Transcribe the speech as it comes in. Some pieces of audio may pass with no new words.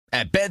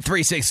At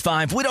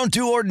Bet365, we don't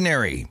do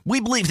ordinary. We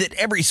believe that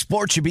every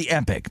sport should be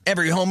epic.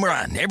 Every home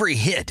run, every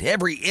hit,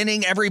 every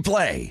inning, every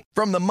play.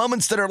 From the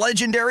moments that are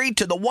legendary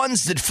to the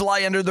ones that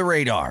fly under the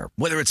radar.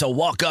 Whether it's a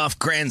walk-off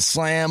grand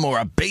slam or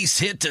a base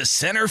hit to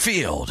center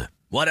field.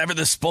 Whatever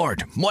the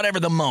sport, whatever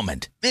the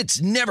moment.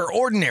 It's never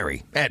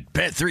ordinary at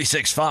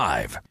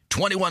Bet365.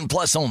 21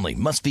 plus only.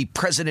 Must be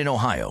present in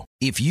Ohio.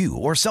 If you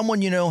or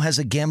someone you know has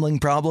a gambling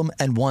problem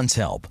and wants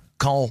help,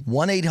 call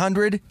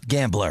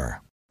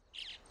 1-800-GAMBLER.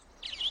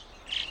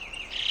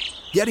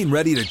 Getting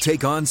ready to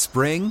take on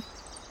spring?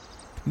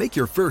 Make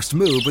your first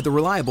move with the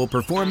reliable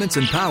performance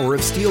and power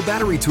of Steel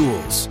battery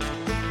tools.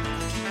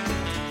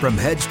 From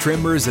hedge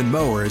trimmers and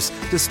mowers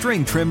to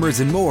string trimmers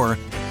and more,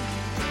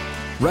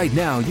 right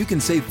now you can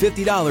save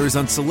 $50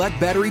 on select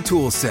battery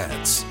tool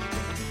sets.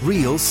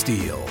 Real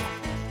Steel.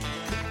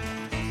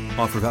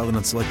 Offer valid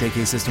on select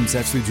AK system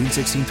sets through June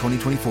 16,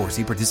 2024.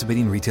 See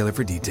participating retailer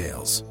for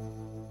details.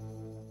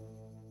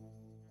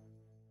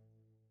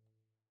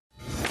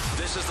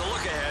 This is the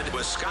Look Ahead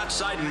with Scott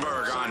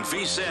Seidenberg on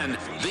VSiN,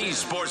 the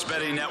Sports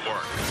Betting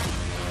Network.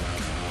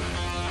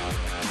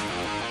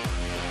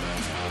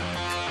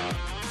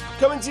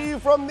 Coming to you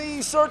from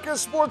the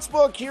Circus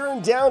Sportsbook here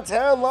in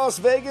downtown Las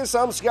Vegas.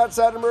 I'm Scott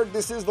Seidenberg.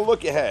 This is the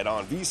Look Ahead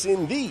on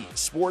VSiN, the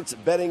Sports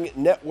Betting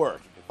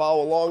Network. You can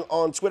follow along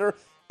on Twitter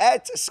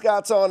at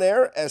Scott's On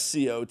Air,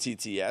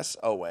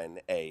 SCOTTSONAIR,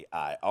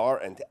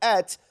 and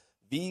at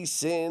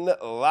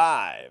VSiN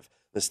Live.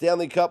 The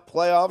Stanley Cup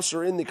playoffs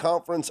are in the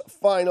conference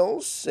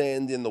finals,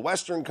 and in the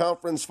Western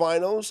Conference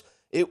Finals,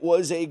 it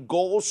was a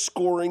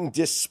goal-scoring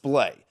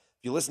display.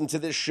 If you listened to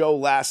this show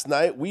last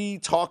night, we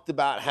talked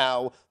about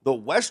how the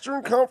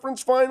Western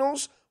Conference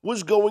Finals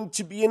was going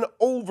to be an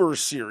over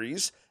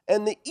series,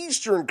 and the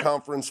Eastern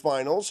Conference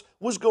Finals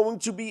was going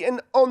to be an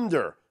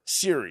under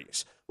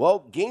series.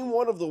 Well, Game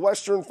 1 of the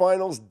Western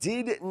Finals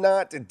did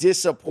not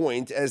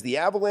disappoint as the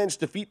Avalanche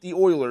defeat the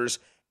Oilers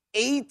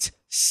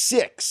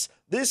 8-6.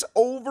 This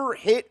over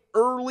hit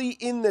early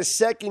in the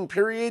second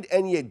period,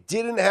 and you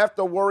didn't have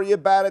to worry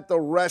about it the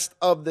rest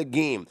of the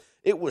game.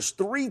 It was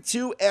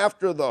 3-2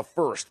 after the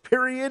first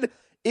period.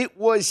 It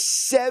was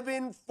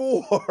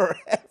 7-4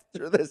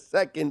 after the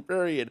second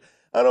period.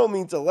 I don't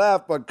mean to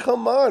laugh, but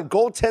come on,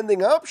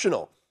 goaltending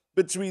optional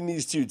between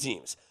these two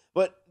teams.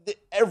 But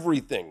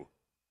everything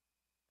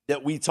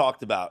that we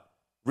talked about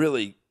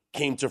really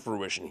came to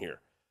fruition here.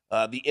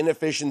 The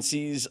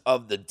inefficiencies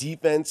of the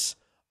defense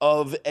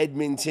of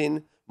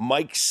Edmonton,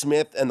 Mike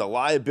Smith, and the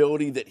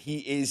liability that he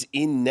is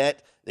in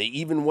net. They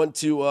even went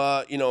to,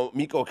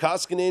 Mikko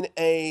Koskinen,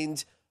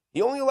 and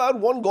he only allowed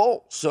one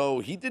goal. So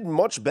he did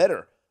much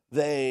better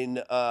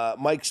than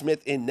Mike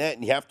Smith in net,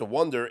 and you have to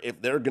wonder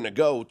if they're going to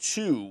go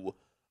to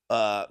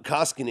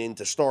Koskinen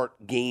to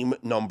start game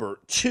number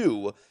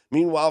 2.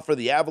 Meanwhile, for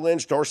the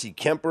Avalanche, Darcy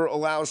Kemper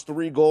allows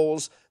 3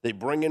 goals. They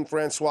bring in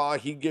Francois.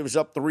 He gives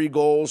up 3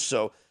 goals.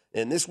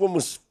 And this one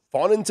was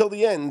fun until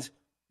the end,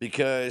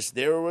 because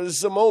there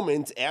was a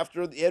moment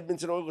after the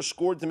Edmonton Oilers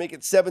scored to make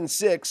it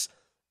 7-6.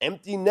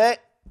 Empty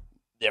net.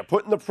 They're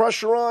putting the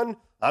pressure on.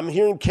 I'm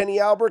hearing Kenny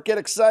Albert get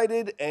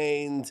excited,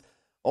 and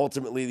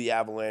ultimately the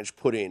Avalanche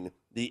put in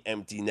the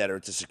empty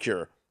netter to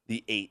secure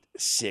the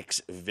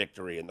 8-6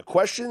 victory. And the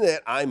question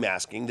that I'm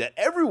asking, that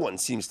everyone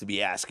seems to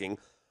be asking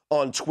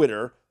on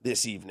Twitter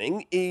this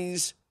evening,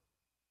 is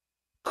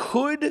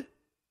could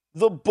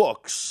the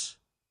books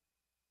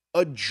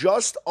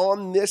adjust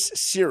on this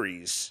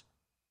series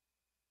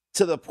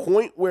to the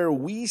point where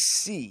we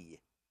see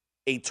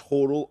a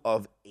total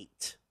of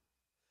 8?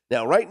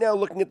 Now, right now,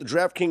 looking at the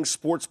DraftKings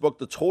Sportsbook,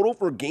 the total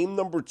for game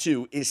number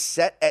 2 is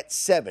set at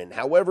 7.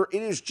 However,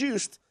 it is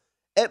juiced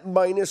at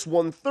minus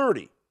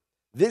 130.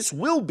 This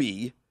will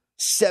be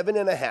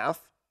 7.5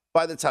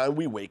 by the time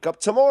we wake up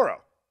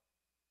tomorrow.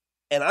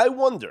 And I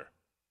wonder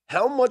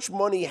how much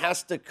money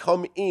has to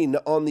come in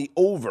on the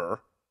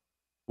over,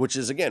 which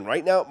is, again,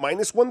 right now,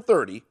 minus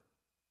 130,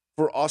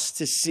 for us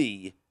to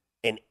see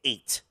an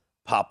 8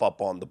 pop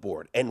up on the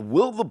board. And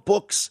will the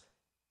books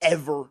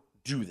ever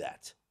do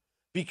that?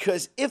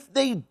 Because if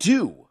they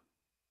do,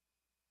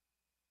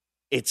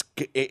 it's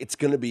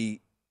going to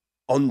be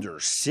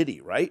under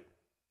City, right?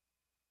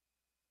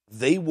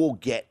 They will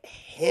get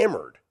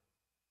hammered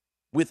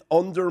with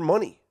under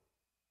money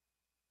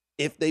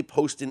if they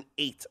post an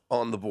 8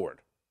 on the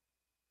board.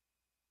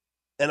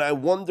 And I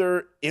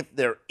wonder if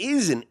there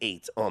is an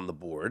 8 on the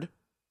board,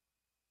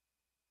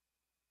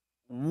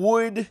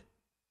 would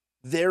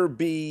there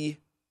be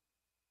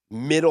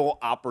middle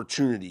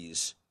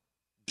opportunities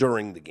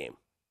during the game?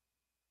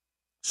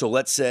 So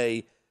let's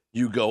say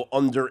you go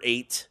under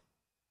 8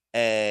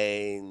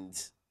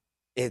 and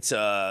it's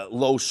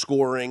low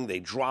scoring. They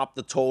drop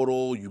the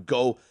total. You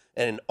go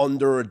an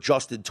under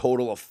adjusted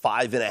total of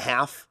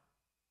 5.5.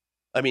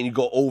 I mean, you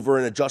go over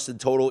an adjusted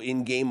total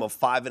in game of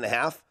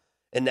 5.5.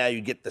 And now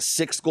you get the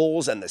 6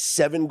 goals and the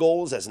 7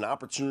 goals as an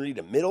opportunity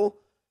to middle.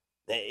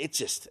 It's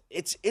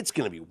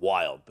going to be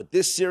wild. But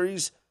this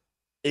series,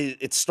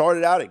 it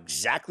started out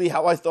exactly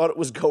how I thought it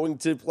was going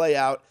to play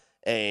out.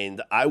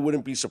 And I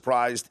wouldn't be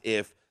surprised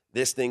if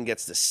this thing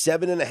gets to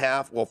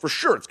 7.5. Well, for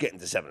sure it's getting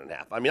to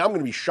 7.5. I mean, I'm going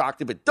to be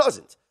shocked if it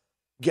doesn't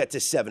get to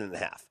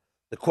 7.5.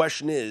 The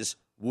question is,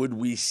 would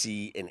we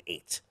see an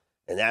 8?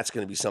 And that's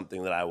going to be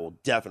something that I will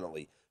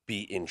definitely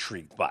be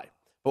intrigued by.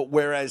 But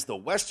whereas the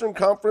Western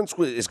Conference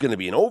is going to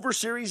be an over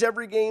series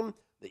every game,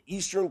 the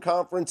Eastern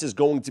Conference is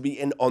going to be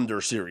an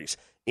under series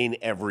in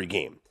every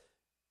game.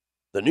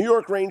 The New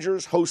York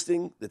Rangers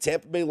hosting the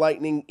Tampa Bay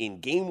Lightning in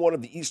Game 1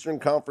 of the Eastern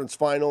Conference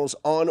Finals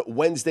on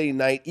Wednesday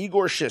night.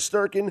 Igor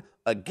Shesterkin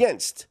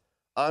against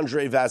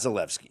Andrei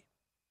Vasilevsky.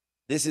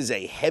 This is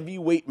a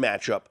heavyweight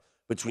matchup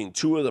between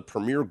two of the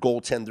premier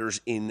goaltenders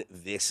in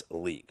this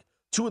league.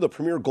 Two of the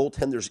premier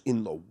goaltenders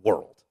in the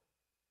world.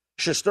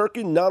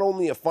 Shesterkin, not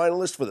only a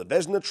finalist for the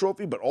Vezina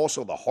Trophy, but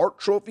also the Hart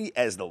Trophy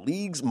as the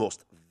league's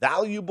most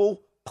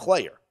valuable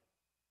player.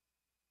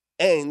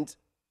 And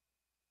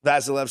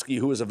Vasilevsky,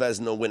 who is a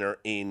Vezina winner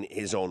in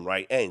his own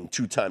right and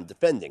two-time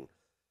defending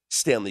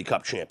Stanley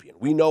Cup champion.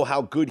 We know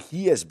how good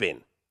he has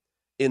been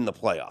in the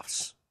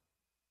playoffs.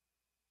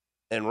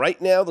 And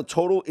right now, the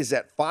total is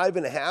at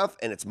 5.5,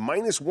 and it's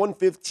minus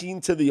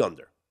 115 to the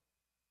under.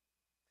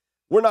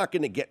 We're not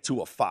going to get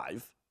to a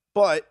 5,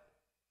 but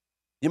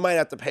you might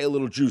have to pay a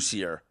little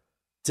juicier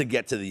to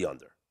get to the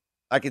under.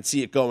 I could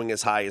see it going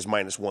as high as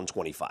minus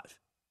 125.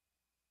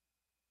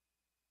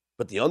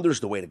 But the under's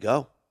the way to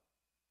go.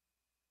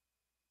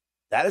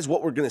 That is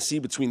what we're going to see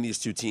between these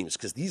two teams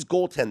because these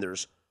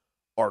goaltenders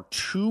are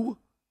too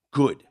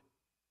good.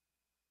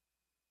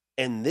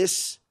 And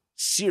this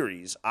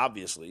series,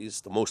 obviously,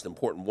 is the most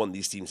important one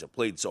these teams have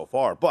played so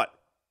far. But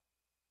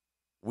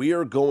we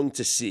are going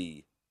to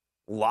see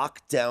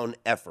lockdown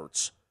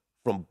efforts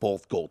from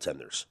both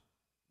goaltenders.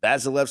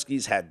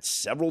 Vasilevsky's had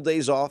several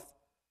days off,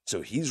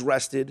 so he's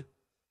rested.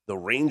 The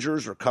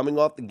Rangers are coming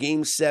off the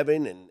Game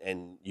 7,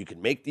 and you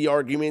can make the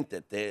argument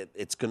that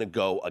it's going to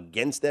go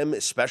against them,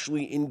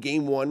 especially in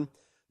Game 1.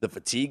 The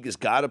fatigue has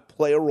got to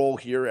play a role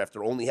here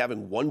after only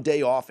having one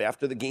day off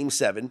after the Game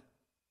 7.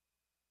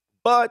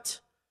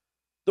 But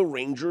the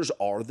Rangers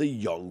are the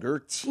younger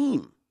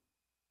team.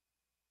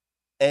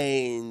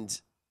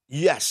 And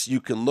yes,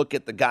 you can look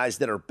at the guys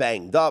that are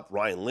banged up.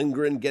 Ryan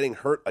Lindgren getting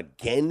hurt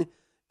again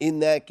in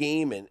that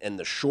game and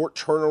the short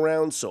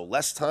turnaround, so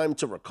less time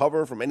to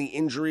recover from any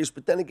injuries.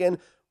 But then again,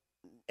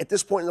 at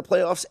this point in the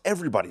playoffs,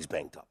 everybody's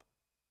banged up.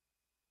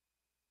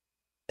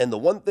 And the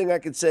one thing I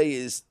could say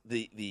is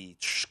the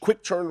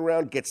quick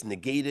turnaround gets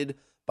negated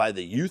by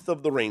the youth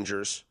of the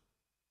Rangers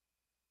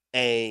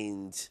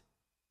and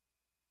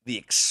the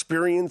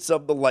experience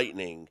of the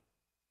Lightning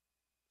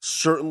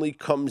certainly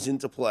comes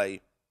into play.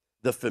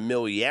 The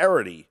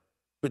familiarity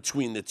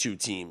between the two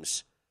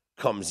teams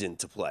comes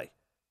into play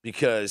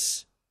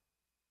because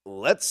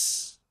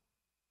let's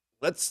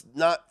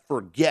not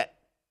forget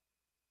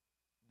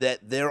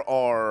that there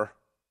are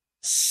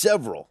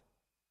several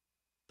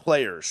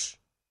players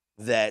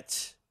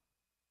that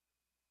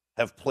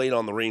have played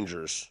on the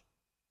Rangers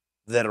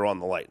that are on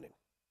the Lightning,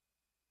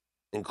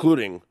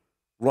 including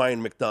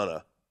Ryan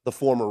McDonough, the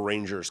former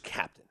Rangers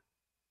captain.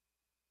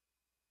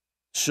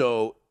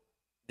 So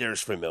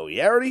there's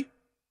familiarity.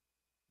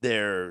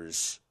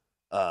 There's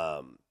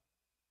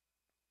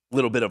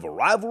little bit of a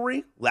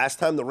rivalry. Last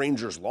time the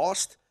Rangers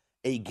lost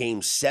a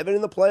Game 7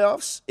 in the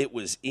playoffs, it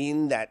was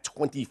in that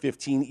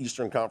 2015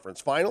 Eastern Conference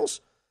Finals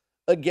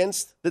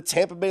against the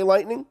Tampa Bay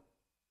Lightning.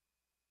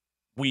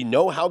 We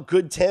know how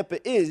good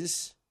Tampa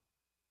is,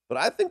 but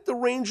I think the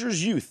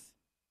Rangers' youth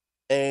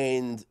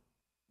and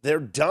their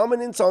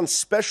dominance on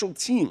special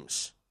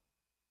teams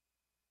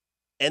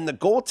and the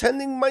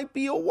goaltending might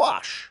be a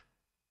wash.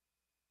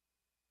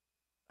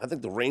 I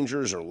think the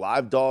Rangers are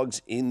live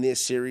dogs in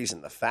this series,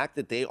 and the fact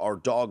that they are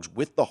dogs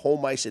with the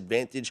home ice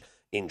advantage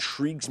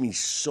intrigues me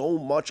so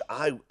much.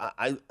 I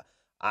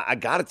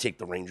got to take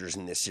the Rangers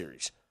in this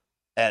series.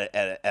 At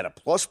a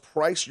plus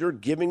price you're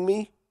giving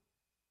me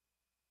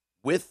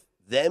with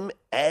them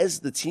as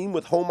the team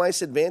with home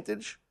ice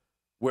advantage,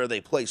 where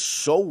they play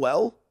so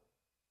well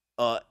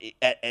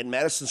at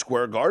Madison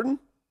Square Garden,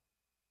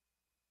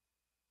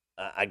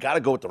 I got to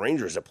go with the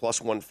Rangers at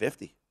plus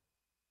 150.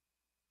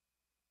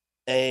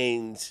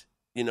 And,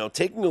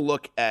 taking a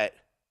look at,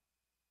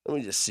 let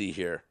me just see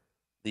here,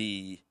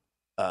 the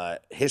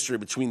history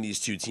between these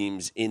two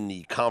teams in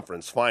the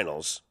conference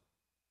finals.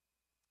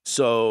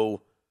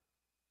 So,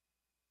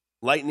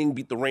 Lightning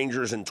beat the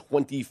Rangers in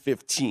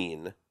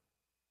 2015.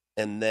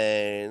 And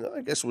then,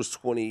 I guess it was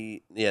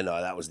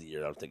that was the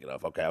year I was thinking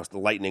of. Okay, the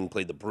Lightning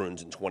played the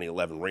Bruins in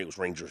 2011. It was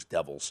Rangers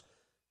Devils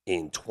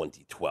in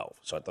 2012.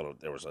 So I thought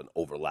there was an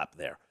overlap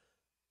there.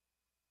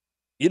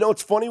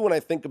 It's funny when I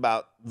think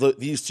about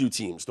these two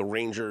teams, the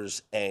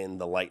Rangers and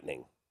the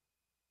Lightning.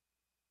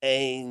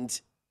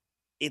 And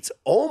it's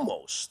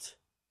almost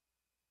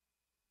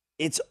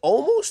a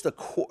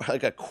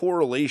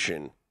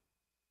correlation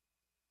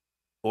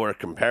or a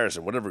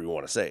comparison, whatever you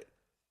want to say,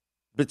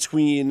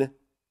 between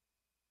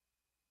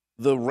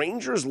the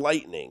Rangers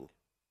Lightning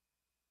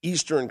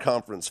Eastern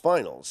Conference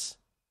Finals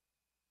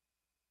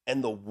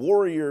and the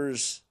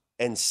Warriors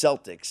and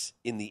Celtics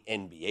in the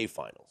NBA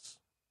Finals.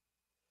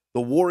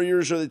 The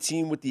Warriors are the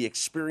team with the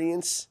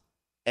experience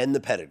and the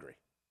pedigree.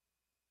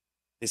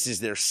 This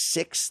is their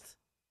 6th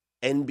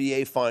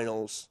NBA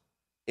Finals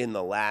in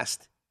the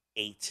last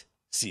 8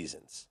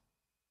 seasons.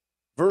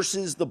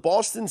 Versus the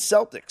Boston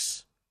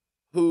Celtics,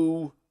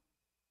 who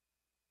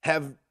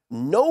have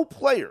no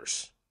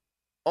players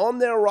on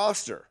their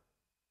roster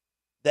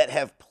that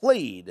have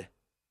played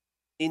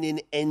in an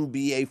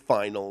NBA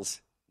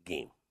Finals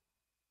game.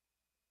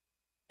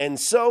 And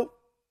so,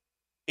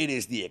 it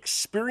is the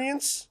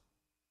experience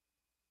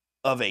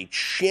of a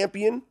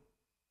champion,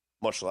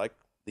 much like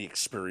the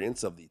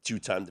experience of the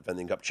 2-time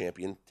defending Cup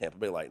champion, Tampa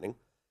Bay Lightning,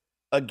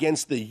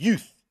 against the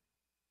youth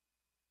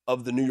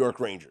of the New York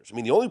Rangers. I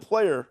mean, the only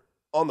player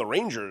on the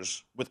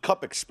Rangers with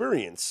Cup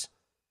experience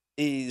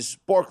is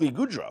Barclay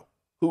Goodrow,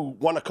 who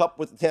won a Cup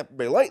with the Tampa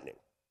Bay Lightning.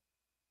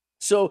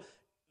 So,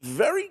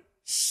 very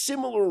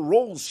similar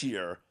roles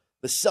here,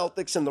 the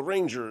Celtics and the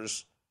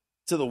Rangers,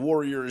 to the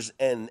Warriors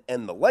and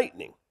the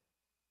Lightning.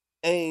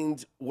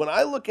 And when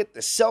I look at the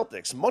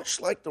Celtics, much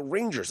like the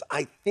Rangers,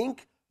 I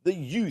think the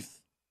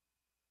youth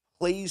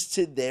plays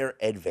to their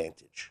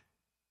advantage.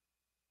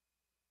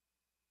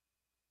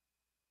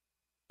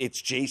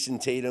 It's Jason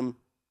Tatum,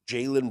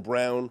 Jaylen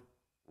Brown,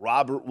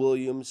 Robert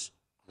Williams,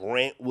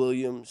 Grant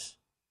Williams.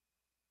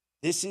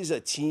 This is a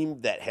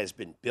team that has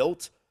been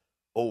built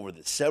over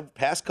the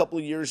past couple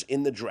of years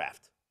in the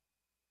draft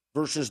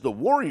versus the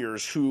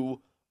Warriors,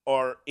 who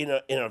are in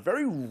a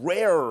very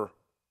rare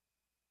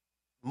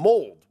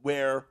mold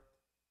where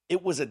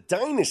it was a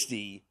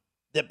dynasty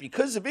that,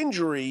 because of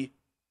injury,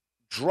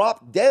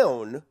 dropped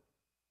down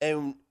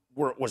and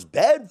was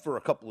bad for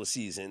a couple of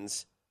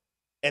seasons,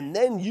 and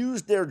then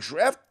used their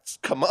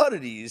draft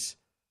commodities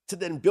to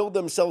then build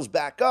themselves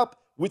back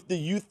up with the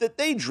youth that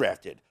they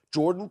drafted.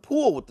 Jordan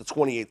Poole with the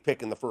 28th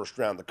pick in the first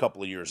round a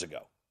couple of years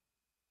ago.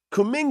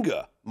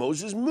 Kuminga,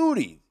 Moses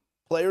Moody,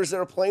 players that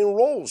are playing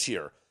roles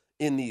here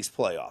in these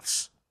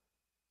playoffs.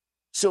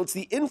 So it's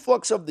the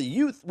influx of the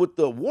youth with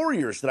the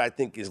Warriors that I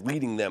think is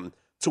leading them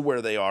to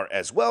where they are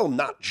as well,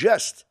 not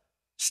just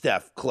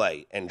Steph,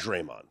 Clay, and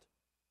Draymond.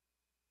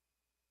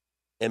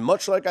 And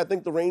much like I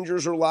think the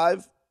Rangers are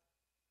live,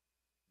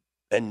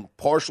 and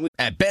partially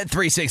at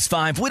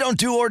Bet365, we don't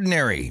do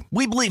ordinary.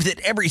 We believe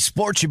that every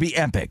sport should be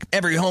epic.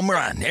 Every home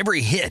run,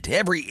 every hit,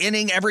 every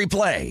inning, every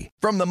play.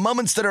 From the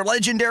moments that are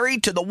legendary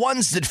to the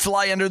ones that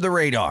fly under the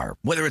radar.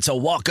 Whether it's a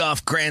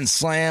walk-off grand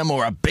slam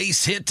or a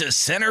base hit to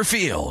center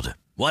field.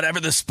 Whatever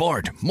the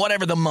sport,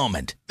 whatever the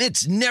moment.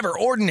 It's never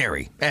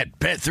ordinary at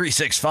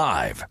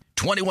Bet365.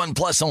 21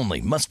 plus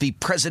only. Must be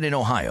present in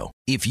Ohio.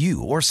 If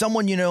you or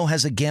someone you know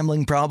has a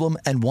gambling problem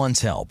and wants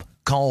help,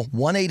 call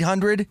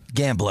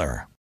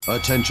 1-800-GAMBLER.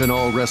 Attention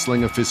all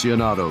wrestling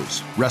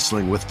aficionados.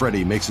 Wrestling with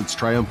Freddie makes its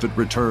triumphant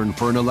return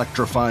for an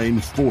electrifying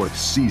 4th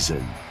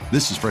season.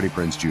 This is Freddie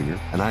Prinze Jr.,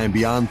 and I am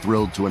beyond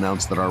thrilled to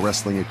announce that our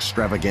wrestling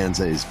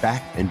extravaganza is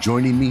back, and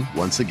joining me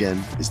once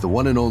again is the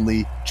one and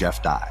only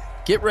Jeff Dye.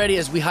 Get ready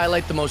as we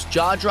highlight the most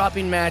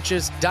jaw-dropping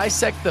matches,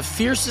 dissect the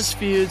fiercest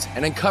feuds,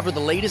 and uncover the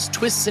latest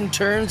twists and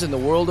turns in the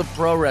world of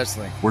pro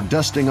wrestling. We're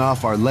dusting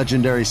off our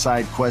legendary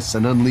side quests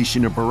and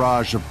unleashing a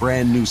barrage of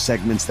brand new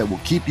segments that will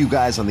keep you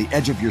guys on the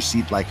edge of your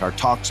seat like our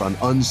talks on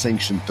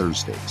Unsanctioned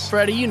Thursdays.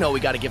 Freddie, you know we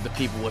got to give the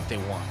people what they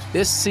want.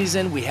 This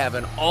season, we have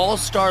an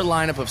all-star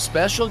lineup of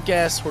special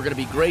guests who are going to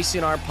be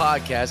gracing our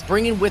podcast,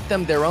 bringing with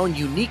them their own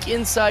unique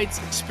insights,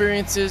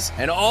 experiences,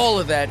 and all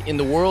of that in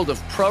the world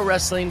of pro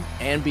wrestling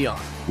and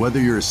beyond.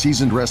 Whether you're a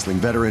seasoned wrestling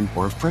veteran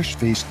or a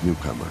fresh-faced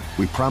newcomer,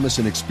 we promise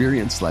an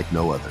experience like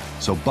no other.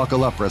 So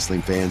buckle up,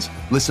 wrestling fans.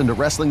 Listen to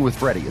Wrestling with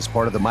Freddie as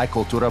part of the My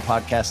Cultura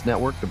Podcast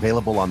Network,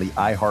 available on the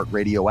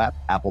iHeartRadio app,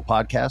 Apple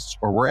Podcasts,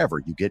 or wherever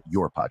you get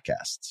your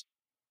podcasts.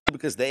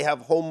 Because they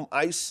have home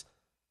ice.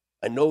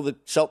 I know the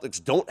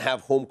Celtics don't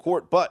have home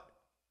court, but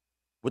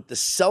with the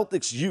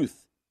Celtics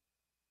youth,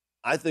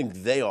 I think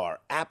they are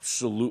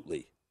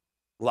absolutely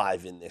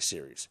live in this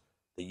series.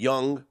 The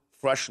young,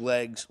 fresh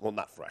legs, well,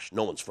 not fresh,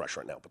 no one's fresh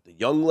right now, but the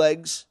young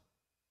legs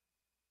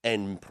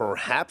and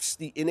perhaps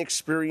the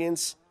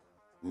inexperience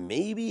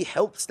maybe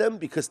helps them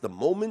because the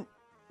moment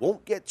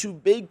won't get too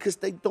big because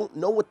they don't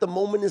know what the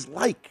moment is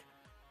like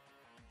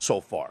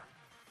so far.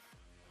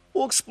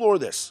 We'll explore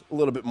this a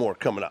little bit more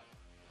coming up.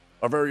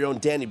 Our very own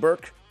Danny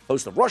Burke,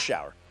 host of Rush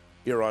Hour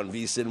here on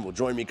VSiN, will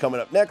join me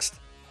coming up next.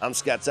 I'm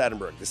Scott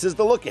Seidenberg. This is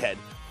The Look Ahead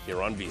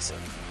here on VSiN.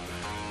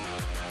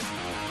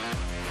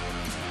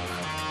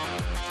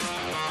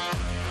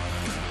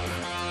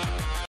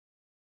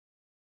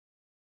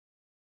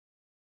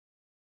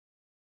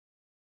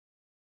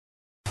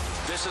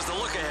 This is The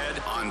Look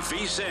Ahead on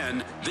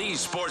VSiN, the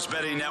Sports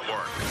Betting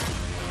Network.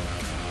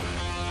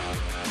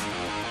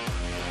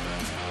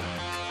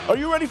 Are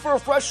you ready for a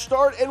fresh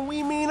start? And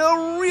we mean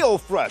a real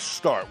fresh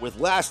start with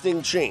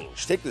lasting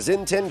change. Take the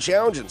Zyn 10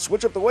 Challenge and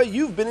switch up the way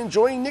you've been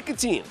enjoying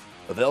nicotine.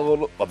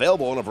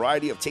 Available in a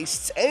variety of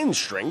tastes and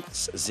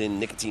strengths, Zyn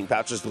nicotine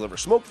pouches deliver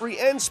smoke-free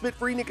and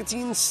spit-free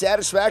nicotine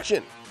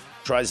satisfaction.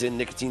 Try Zyn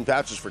nicotine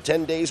pouches for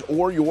 10 days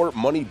or your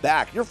money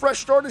back. Your fresh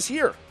start is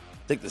here.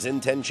 Take the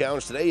Zyn 10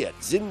 challenge today at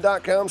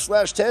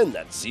zyn.com/10.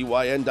 That's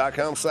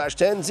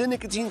zyn.com/10. Zyn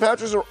nicotine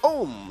pouches are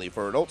only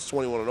for adults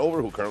 21 and over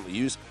who currently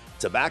use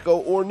tobacco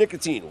or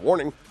nicotine.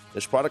 Warning,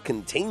 this product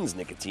contains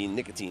nicotine.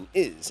 Nicotine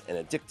is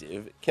an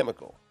addictive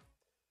chemical.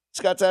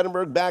 Scott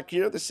Seidenberg back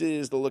here. This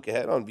is the look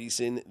ahead on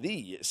VSiN,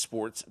 the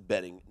Sports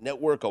Betting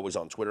Network. Always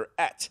on Twitter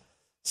at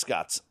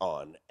Scott's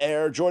On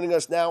Air. Joining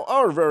us now,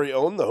 our very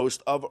own, the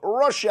host of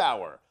Rush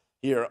Hour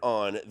here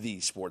on the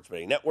Sports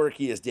Betting Network.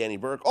 He is Danny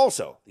Burke,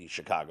 also the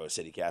Chicago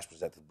City Cast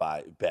presented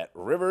by Bet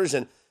Rivers.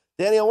 And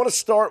Danny, I want to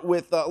start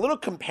with a little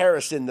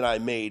comparison that I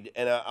made,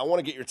 and I want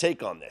to get your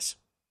take on this.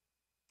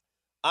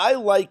 I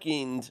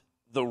likened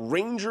the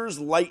Rangers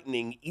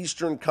Lightning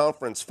Eastern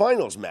Conference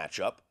Finals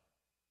matchup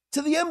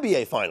to the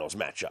NBA Finals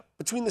matchup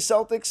between the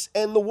Celtics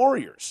and the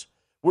Warriors,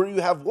 where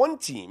you have one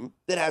team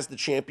that has the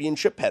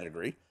championship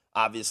pedigree.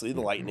 Obviously,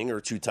 the Lightning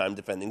are two-time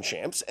defending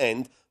champs,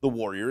 and the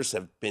Warriors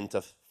have been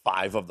to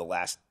 5 of the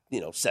last,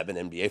 7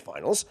 NBA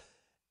Finals.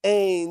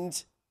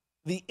 And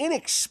the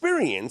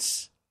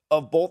inexperience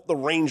of both the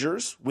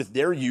Rangers with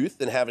their youth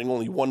and having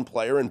only one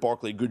player in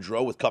Barclay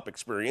Goodrow with Cup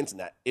experience, and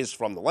that is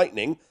from the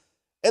Lightning,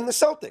 and the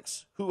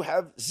Celtics, who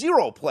have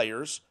 0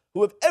 players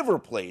who have ever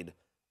played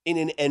in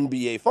an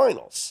NBA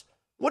Finals.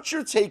 What's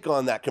your take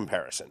on that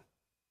comparison?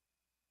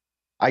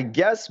 I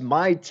guess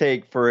my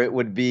take for it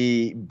would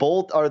be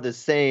both are the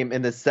same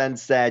in the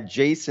sense that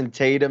Jason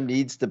Tatum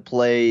needs to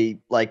play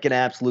like an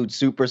absolute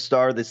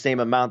superstar, the same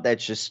amount that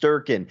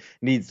Shesterkin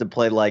needs to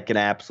play like an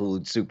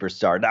absolute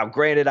superstar. Now,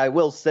 granted, I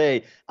will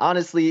say,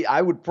 honestly,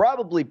 I would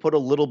probably put a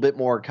little bit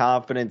more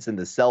confidence in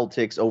the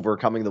Celtics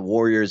overcoming the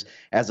Warriors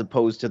as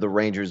opposed to the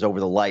Rangers over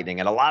the Lightning.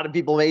 And a lot of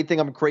people may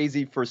think I'm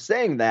crazy for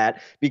saying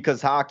that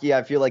because hockey,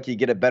 I feel like you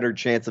get a better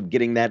chance of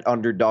getting that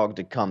underdog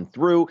to come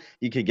through.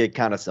 You could get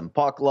kind of some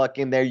puck luck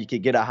in there. You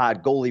could get a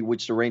hot goalie,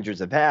 which the Rangers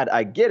have had.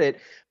 I get it.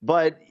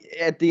 But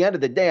at the end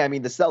of the day, I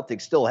mean, the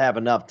Celtics still have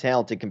enough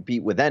talent to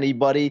compete with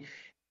anybody.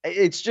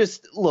 It's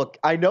just, look,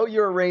 I know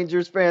you're a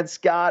Rangers fan,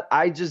 Scott.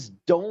 I just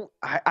don't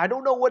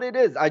know what it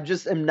is. I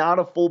just am not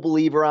a full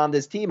believer on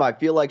this team. I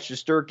feel like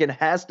Shesterkin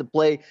has to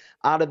play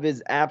out of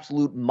his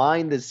absolute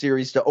mind this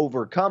series to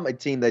overcome a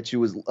team that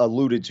you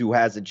alluded to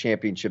has a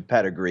championship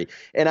pedigree.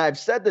 And I've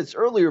said this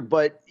earlier,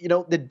 but,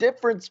 the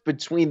difference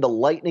between the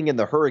Lightning and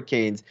the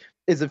Hurricanes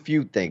is a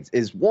few things.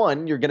 Is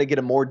one, you're going to get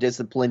a more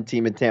disciplined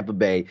team in Tampa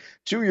Bay.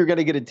 2, you're going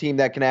to get a team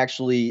that can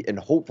actually and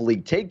hopefully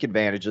take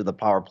advantage of the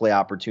power play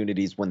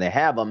opportunities when they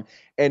have them.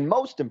 And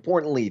most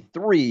importantly,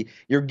 3,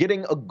 you're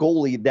getting a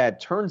goalie that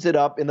turns it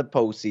up in the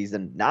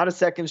postseason, not a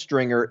second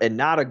stringer, and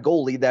not a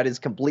goalie that is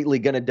completely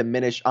going to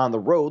diminish on the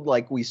road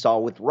like we saw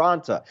with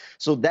Raanta.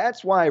 So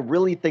that's why I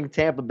really think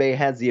Tampa Bay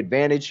has the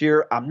advantage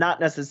here. I'm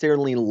not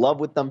necessarily in love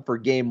with them for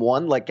game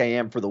 1 like I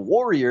am for the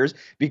Warriors,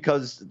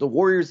 because the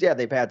Warriors,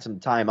 they've had some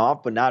time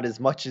off, but not as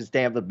much as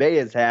Tampa Bay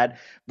has had.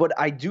 But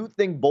I do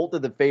think both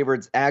of the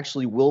favorites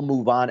actually will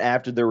move on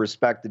after their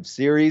respective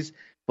series.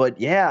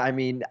 But I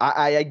mean,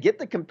 I get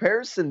the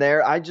comparison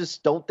there. I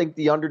just don't think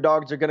the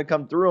underdogs are going to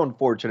come through,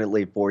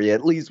 unfortunately, for you,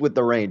 at least with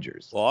the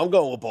Rangers. Well, I'm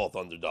going with both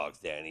underdogs,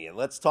 Danny. And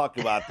let's talk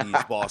about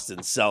these Boston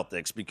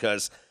Celtics,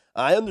 because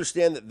I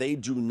understand that they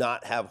do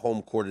not have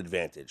home court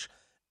advantage.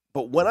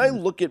 But when I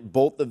look at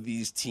both of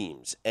these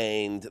teams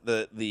and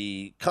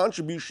the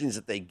contributions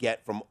that they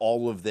get from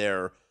all of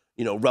their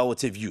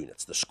relative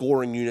units, the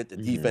scoring unit, the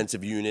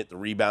defensive unit, the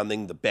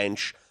rebounding, the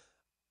bench,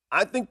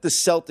 I think the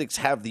Celtics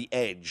have the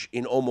edge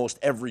in almost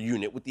every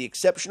unit, with the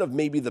exception of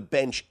maybe the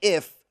bench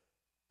if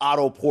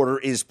Otto Porter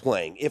is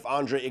playing, if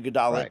Andre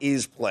Iguodala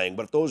is playing.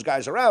 But if those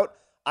guys are out,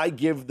 I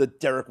give the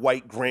Derek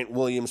White, Grant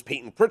Williams,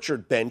 Peyton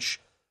Pritchard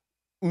bench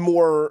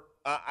more.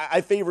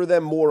 I favor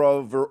them more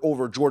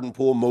over Jordan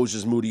Poole,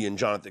 Moses Moody, and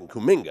Jonathan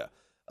Kuminga.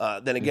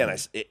 Then again,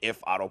 if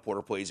Otto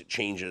Porter plays, it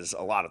changes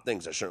a lot of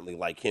things. I certainly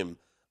like him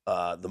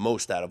the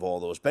most out of all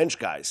those bench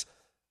guys.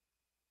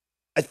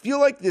 I feel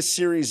like this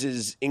series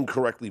is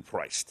incorrectly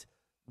priced.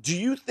 Do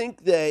you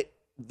think that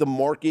the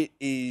market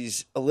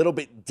is a little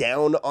bit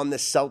down on the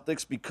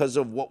Celtics because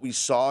of what we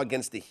saw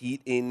against the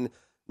Heat in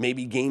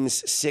maybe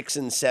games 6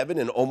 and 7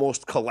 and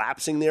almost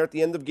collapsing there at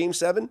the end of game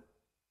 7?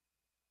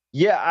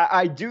 Yeah,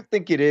 I do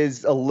think it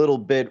is a little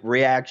bit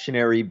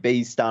reactionary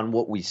based on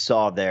what we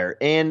saw there.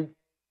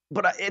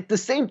 But at the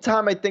same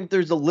time, I think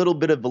there's a little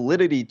bit of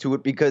validity to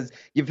it because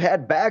you've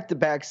had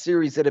back-to-back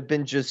series that have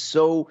been just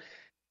so,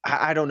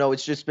 I don't know,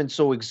 it's just been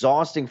so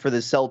exhausting for the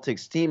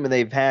Celtics team, and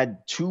they've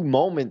had 2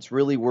 moments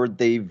really where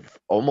they've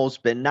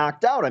almost been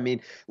knocked out. I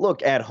mean,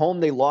 look, at home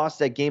they lost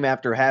that game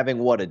after having,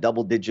 a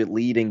double-digit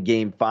lead in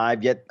Game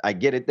 5, yet I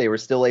get it, they were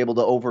still able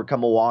to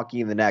overcome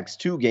Milwaukee in the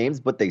next 2 games,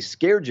 but they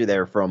scared you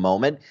there for a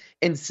moment.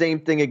 And same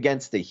thing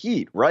against the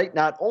Heat, right?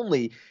 Not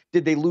only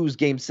did they lose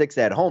game 6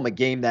 at home, a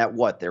game that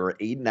they were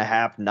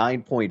 8.5,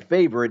 9-point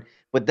favorite.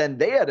 But then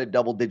they had a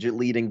double-digit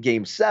lead in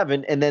Game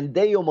 7, and then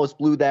they almost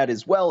blew that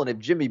as well. And if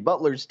Jimmy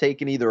Butler's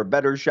taking either a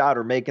better shot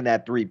or making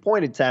that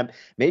three-point attempt,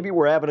 maybe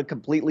we're having a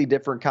completely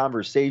different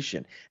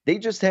conversation. They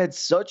just had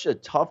such a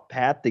tough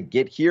path to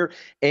get here,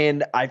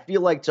 and I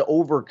feel like to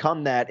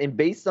overcome that, and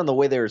based on the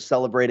way they were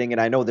celebrating, and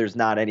I know there's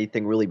not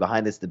anything really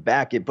behind this to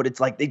back it, but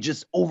it's like they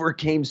just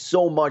overcame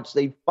so much.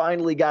 They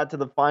finally got to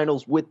the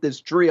finals with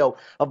this trio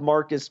of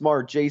Marcus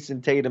Smart,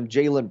 Jason Tatum,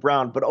 Jaylen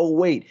Brown. But oh,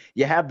 wait,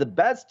 you have the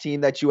best team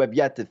that you have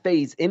yet to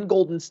face in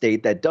Golden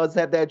State that does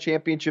have that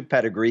championship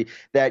pedigree.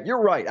 That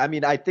you're right. I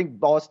mean, I think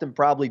Boston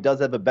probably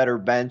does have a better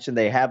bench and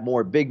they have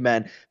more big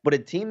men, but a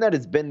team that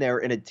has been there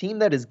and a team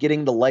that is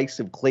getting the likes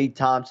of Klay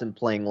Thompson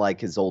playing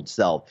like his old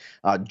self,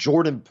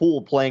 Jordan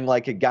Poole playing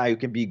like a guy who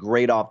can be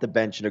great off the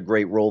bench and a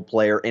great role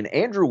player, and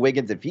Andrew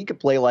Wiggins, if he could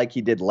play like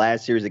he did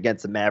last year's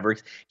against the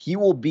Mavericks, he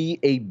will be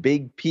a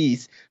big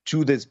piece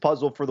to this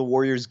puzzle for the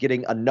Warriors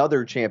getting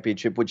another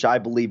championship, which I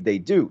believe they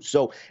do.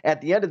 So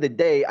at the end of the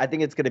day, I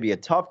think it's going to be a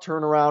tough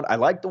turnaround. I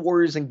like the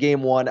Warriors in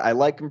Game 1. I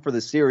like them for the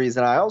series.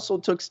 And I also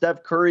took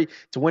Steph Curry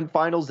to win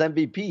Finals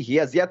MVP. He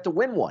has yet to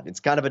win one. It's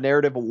kind of a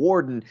narrative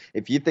award. And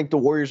if you think the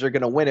Warriors are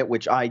going to win it,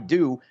 which I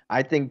do,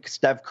 I think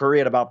Steph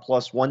Curry at about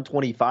plus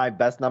 125,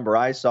 best number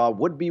I saw,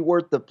 would be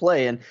worth the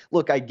play. And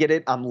look, I get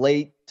it. I'm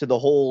late to the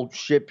whole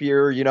ship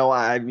here.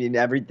 I mean,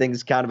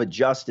 everything's kind of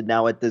adjusted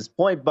now at this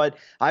point, but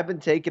I've been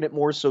taking it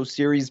more so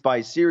series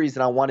by series,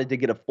 and I wanted to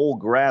get a full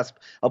grasp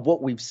of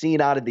what we've seen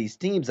out of these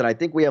teams. And I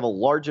think we have a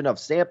large enough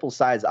sample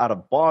size out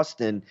of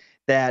Boston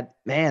that,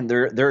 man,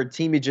 they're a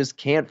team you just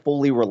can't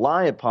fully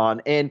rely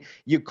upon. And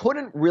you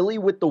couldn't really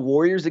with the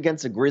Warriors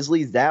against the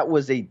Grizzlies. That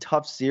was a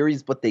tough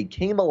series, but they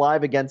came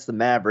alive against the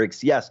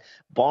Mavericks. Yes,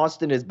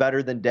 Boston is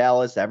better than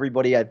Dallas.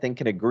 Everybody, I think,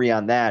 can agree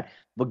on that.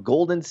 But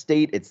Golden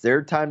State, it's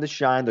their time to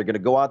shine. They're going to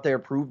go out there,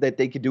 prove that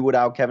they can do it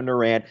without Kevin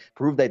Durant,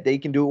 prove that they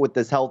can do it with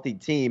this healthy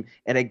team.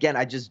 And again,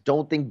 I just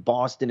don't think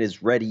Boston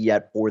is ready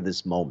yet for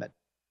this moment.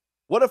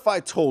 What if I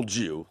told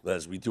you,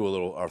 as we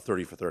do our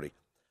 30 for 30,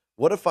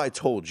 what if I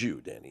told you,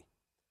 Danny,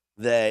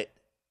 that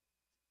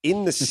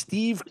in the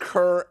Steve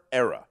Kerr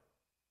era,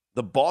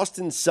 the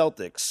Boston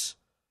Celtics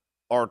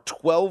are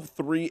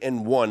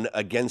 12-3-1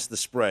 against the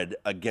spread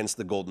against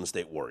the Golden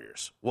State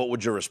Warriors? What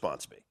would your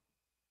response be?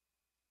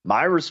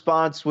 My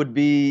response would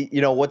be,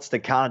 what's the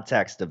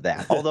context of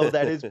that? Although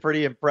that is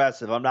pretty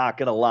impressive, I'm not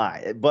going to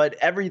lie. But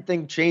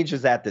everything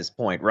changes at this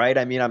point, right?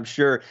 I mean, I'm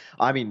sure,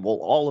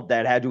 all of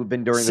that had to have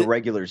been during the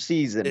regular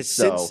season.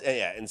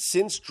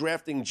 Since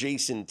drafting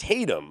Jason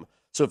Tatum,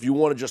 so if you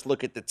want to just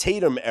look at the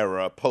Tatum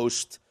era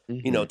post,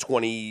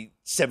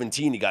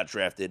 2017, he got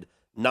drafted,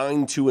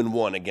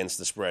 9-2-1 against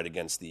the spread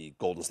against the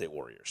Golden State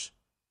Warriors.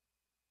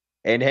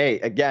 And hey,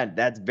 again,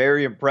 that's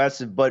very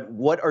impressive, but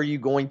what are you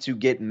going to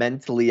get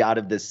mentally out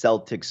of this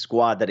Celtics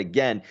squad that,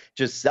 again,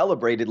 just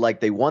celebrated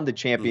like they won the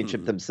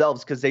championship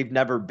themselves because they've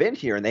never been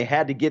here and they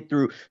had to get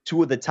through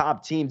two of the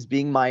top teams,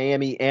 being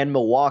Miami and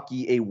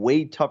Milwaukee, a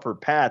way tougher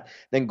path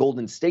than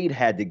Golden State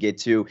had to get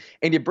to.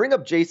 And you bring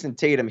up Jason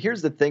Tatum.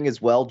 Here's the thing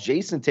as well.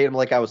 Jason Tatum,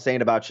 like I was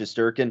saying about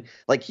Shesterkin,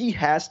 like he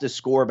has to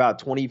score about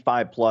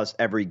 25 plus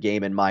every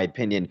game, in my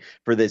opinion,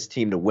 for this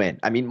team to win.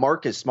 I mean,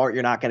 Marcus Smart,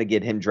 you're not going to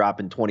get him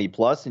dropping 20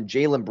 plus, and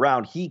Jaylen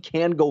Brown, he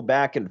can go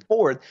back and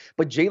forth,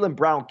 but Jaylen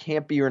Brown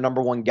can't be your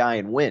number one guy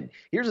and win.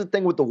 Here's the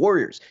thing with the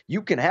Warriors.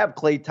 You can have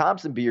Klay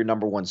Thompson be your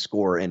number one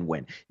scorer and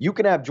win. You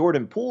can have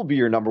Jordan Poole be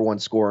your number one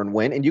scorer and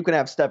win, and you can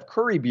have Steph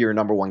Curry be your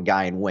number one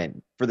guy and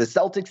win. For the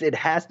Celtics, it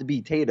has to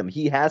be Tatum.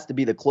 He has to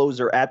be the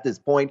closer at this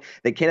point.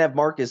 They can't have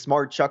Marcus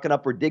Smart chucking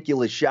up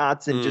ridiculous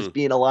shots and just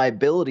being a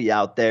liability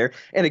out there.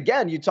 And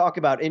again, you talk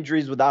about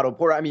injuries with Otto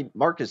Porter. I mean,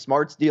 Marcus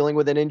Smart's dealing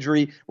with an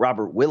injury.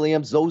 Robert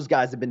Williams, those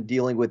guys have been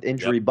dealing with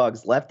injury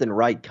bugs left and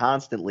right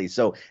constantly.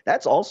 So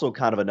that's also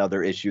kind of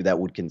another issue that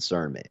would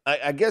concern me.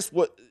 I guess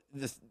what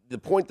the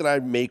point that I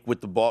make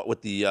with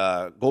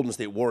the Golden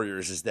State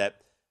Warriors is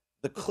that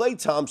the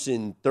Klay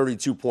Thompson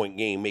 32-point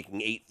game, making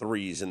 8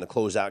 threes in the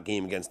closeout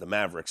game against the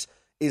Mavericks,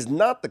 is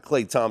not the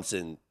Klay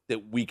Thompson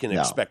that we can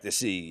expect to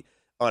see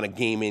on a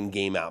game-in,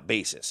 game-out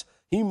basis.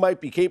 He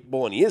might be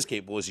capable, and he is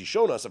capable, as he's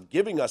shown us, of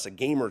giving us a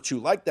game or two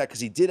like that, because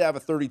he did have a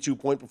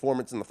 32-point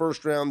performance in the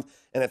first round,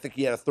 and I think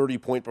he had a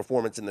 30-point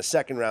performance in the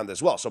second round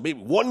as well. So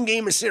maybe one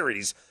game a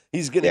series,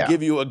 he's going to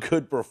give you a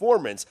good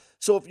performance.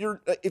 So if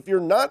you're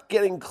not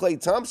getting Klay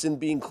Thompson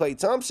being Klay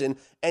Thompson,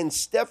 and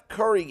Steph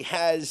Curry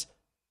has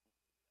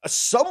a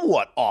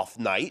somewhat off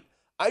night,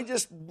 I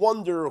just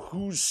wonder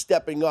who's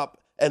stepping up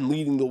and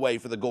leading the way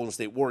for the Golden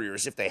State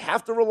Warriors. If they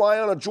have to rely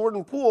on a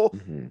Jordan Poole,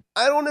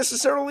 I don't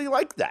necessarily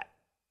like that.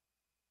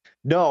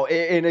 No,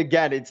 and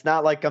again, it's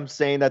not like I'm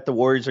saying that the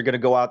Warriors are going to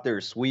go out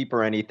there sweep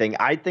or anything.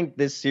 I think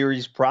this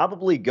series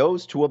probably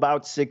goes to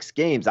about 6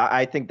 games.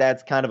 I think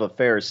that's kind of a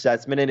fair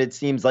assessment, and it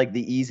seems like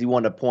the easy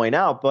one to point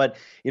out. But,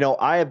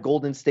 I have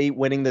Golden State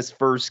winning this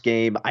first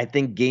game. I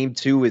think game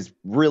 2 is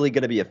really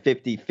going to be a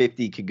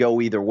 50-50, could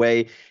go either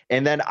way.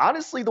 And then,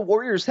 honestly, the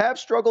Warriors have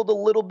struggled a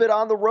little bit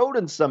on the road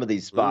in some of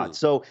these spots.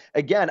 So,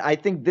 again, I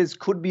think this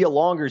could be a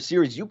longer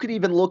series. You could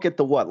even look at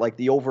the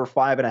over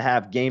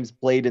 5.5 games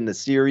played in the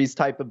series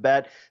type of bet.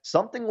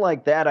 Something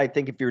like that, I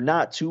think if you're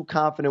not too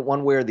confident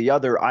one way or the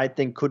other, I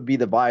think could be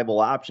the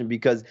viable option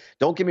because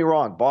don't get me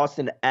wrong,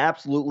 Boston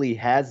absolutely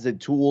has the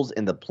tools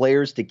and the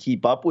players to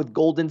keep up with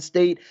Golden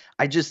State.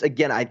 I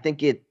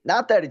think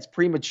not that it's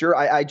premature.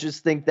 I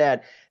just think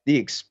that the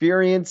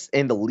experience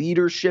and the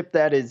leadership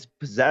that is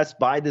possessed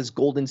by this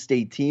Golden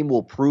State team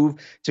will prove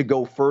to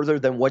go further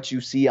than what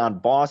you see on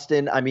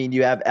Boston. I mean,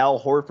 you have Al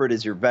Horford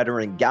as your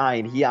veteran guy,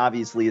 and he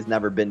obviously has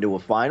never been to a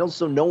finals,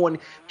 so no one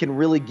can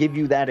really give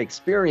you that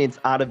experience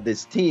out of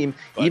this team,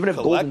 but even if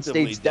Golden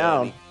State's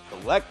down.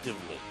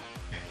 Collectively,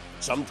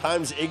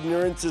 sometimes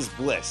ignorance is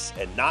bliss,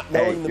 and not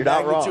knowing the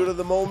magnitude magnitude of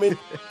the moment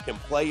can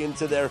play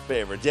into their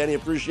favor. Danny,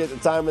 appreciate the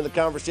time and the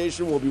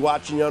conversation. We'll be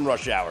watching you on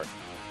Rush Hour.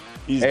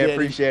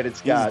 Appreciate it,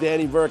 Scott. He's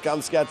Danny Burke.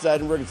 I'm Scott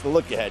Seidenberg. It's the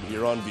Look Ahead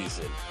here on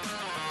VSiN.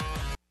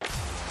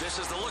 This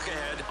is the Look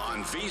Ahead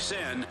on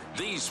VSiN,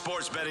 the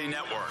Sports Betting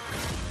Network.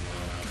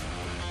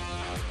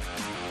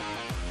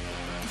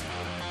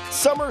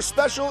 Summer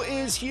special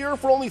is here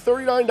for only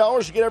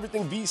 $39. You get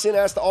everything VSiN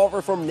has to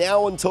offer from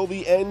now until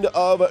the end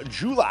of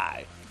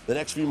July. The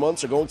next few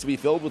months are going to be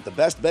filled with the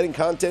best betting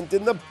content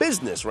in the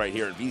business right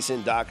here at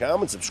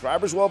VSiN.com, and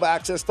subscribers will have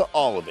access to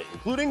all of it,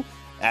 including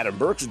Adam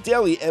Burke's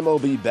daily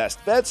MLB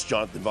best bets.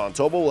 Jonathan Von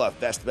Tobel will have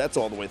best bets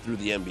all the way through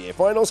the NBA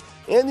Finals.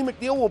 Andy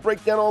McNeil will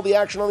break down all the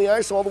action on the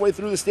ice all the way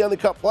through the Stanley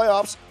Cup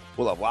playoffs.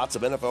 We'll have lots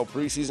of NFL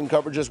preseason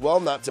coverage as well,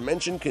 not to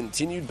mention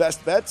continued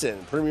best bets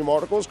and premium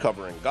articles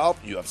covering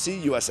golf,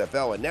 UFC,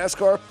 USFL, and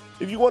NASCAR.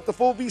 If you want the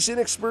full VSiN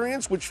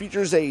experience, which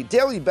features a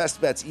daily best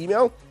bets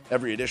email,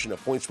 every edition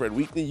of Point Spread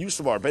Weekly,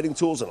 use of our betting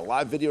tools, and a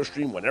live video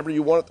stream whenever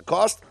you want it, the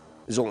cost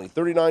is only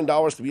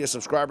 $39 to be a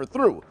subscriber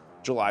through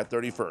July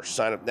 31st.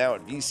 Sign up now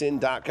at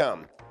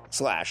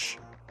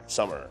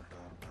vsin.com/summer.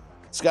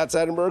 Scott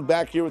Seidenberg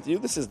back here with you.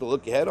 This is the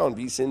Look Ahead on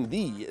VSiN,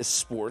 the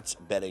Sports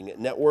Betting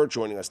Network.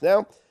 Joining us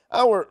now,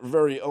 our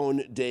very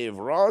own Dave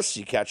Ross.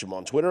 You catch him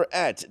on Twitter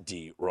at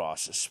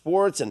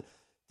DRossSports. And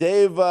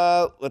Dave,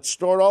 let's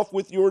start off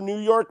with your New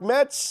York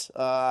Mets.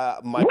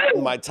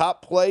 My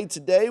top play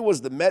today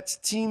was the Mets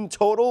team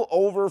total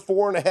over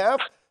 4.5.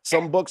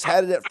 Some books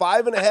had it at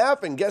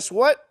 5.5, and guess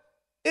what?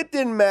 It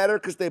didn't matter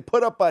because they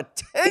put up a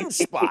 10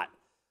 spot.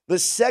 The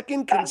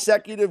second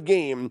consecutive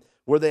game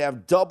where they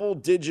have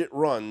double-digit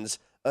runs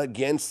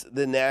against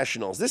the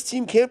Nationals. This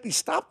team can't be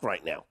stopped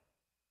right now.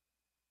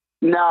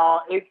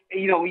 No,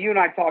 you and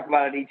I talk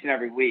about it each and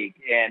every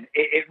week, and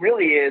it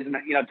really is. And,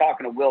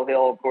 talking to Will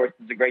Hill, of course,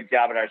 does a great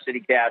job at our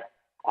CityCast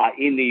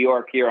in New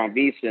York here on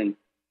VSiN.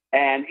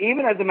 And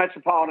even as a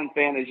Metropolitan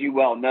fan, as you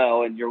well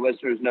know, and your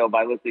listeners know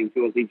by listening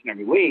to us each and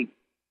every week,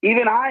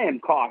 even I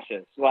am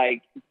cautious.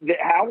 Like,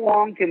 how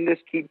long can this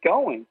keep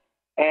going?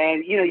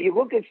 And, you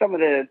look at some of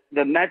the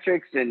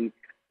metrics and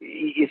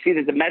you see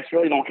that the Mets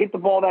really don't hit the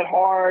ball that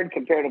hard,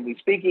 comparatively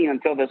speaking,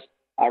 until this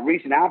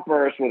recent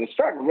outburst where they're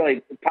starting to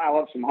really pile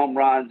up some home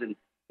runs. And,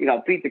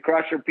 Pete the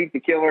Crusher, Pete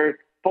the Killer,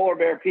 Polar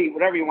Bear Pete,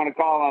 whatever you want to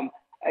call him,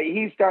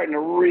 he's starting to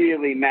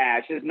really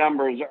mash. His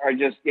numbers are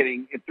just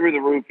getting through the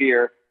roof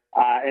here.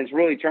 And it's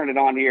really turned it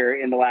on here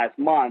in the last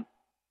month.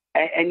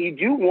 And you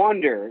do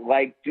wonder,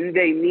 do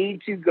they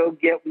need to go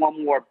get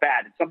one more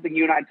bat? It's something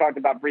you and I talked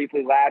about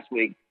briefly last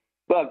week.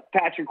 Look,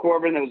 Patrick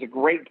Corbin, there was a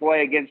great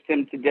play against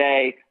him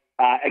today.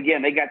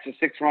 Again, they got to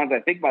 6 runs, I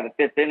think, by the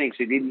 5th inning,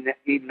 so you didn't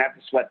even have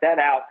to sweat that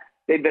out.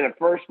 They've been a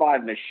first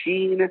 5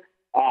 machine.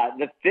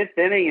 The 5th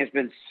inning has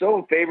been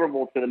so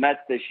favorable to the Mets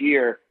this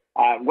year,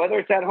 whether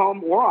it's at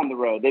home or on the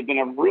road. They've been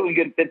a really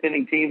good 5th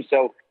inning team,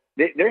 so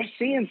they're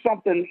seeing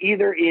something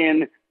either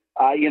in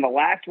the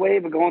last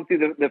wave of going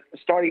through the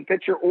starting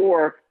pitcher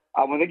or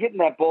when they get in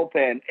that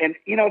bullpen. And,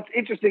 it's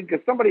interesting because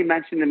somebody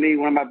mentioned to me,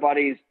 one of my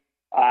buddies,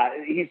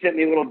 he sent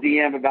me a little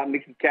DM about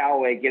Mickey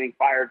Callaway getting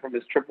fired from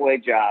his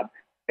AAA job.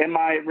 And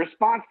my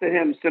response to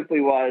him simply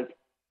was,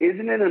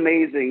 isn't it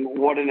amazing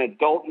what an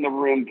adult in the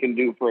room can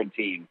do for a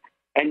team?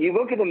 And you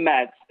look at the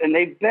Mets, and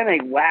they've been a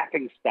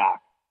laughing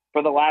stock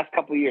for the last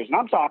couple of years. And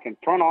I'm talking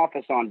front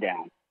office on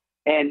down.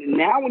 And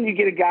now when you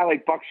get a guy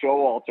like Buck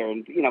Showalter,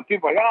 and,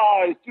 people are like,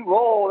 oh, he's too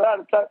old.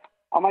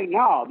 I'm like,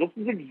 no, this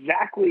is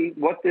exactly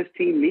what this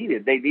team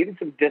needed. They needed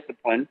some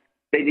discipline.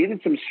 They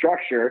needed some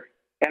structure.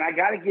 And I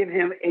got to give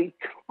him a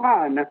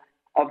ton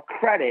of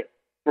credit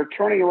for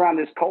turning around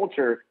this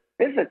culture.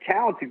 This is a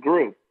talented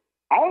group.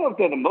 I don't know if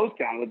they're the most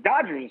talented. The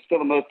Dodgers are still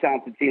the most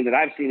talented team that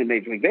I've seen in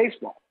Major League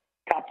Baseball,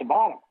 top to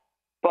bottom.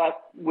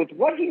 But with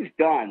what he's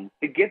done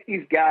to get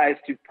these guys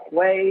to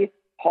play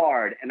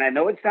hard, and I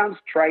know it sounds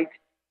trite,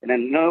 and I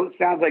know it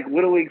sounds like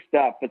Little League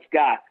stuff, but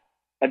Scott,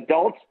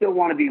 Adults still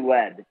want to be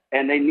led,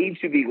 and they need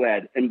to be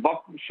led. And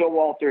Buck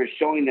Showalter is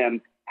showing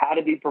them how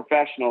to be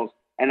professionals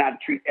and how to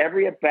treat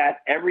every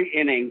at-bat, every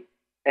inning,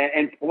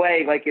 and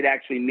play like it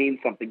actually means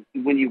something.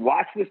 When you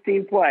watch this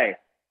team play,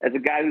 as a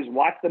guy who's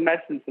watched the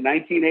Mets since the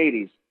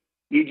 1980s,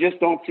 you just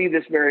don't see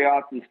this very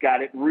often,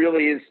 Scott. It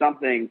really is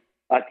something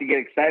to get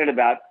excited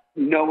about,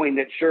 knowing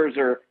that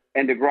Scherzer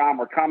and DeGrom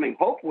are coming,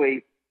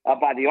 hopefully,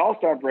 by the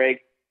All-Star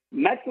break.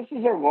 Mets, this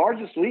is their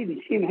largest lead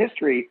in team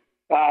history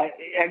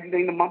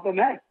exiting the month of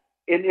May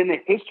in the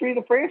history of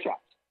the franchise.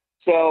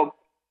 So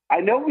I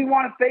know we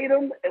want to fade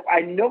them.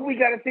 I know we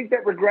got to think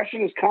that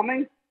regression is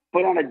coming,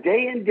 but on a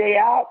day in, day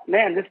out,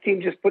 man, this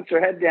team just puts their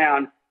head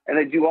down and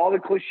they do all the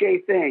cliche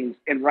things,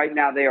 and right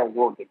now they are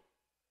working.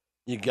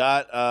 You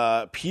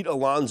got Pete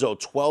Alonso,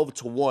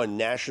 12-1,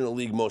 National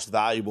League Most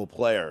Valuable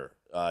Player.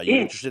 You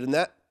interested in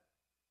that?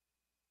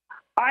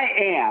 I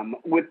am,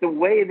 with the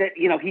way that,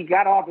 he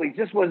got off, he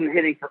just wasn't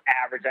hitting for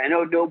average. I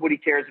know nobody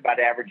cares about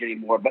average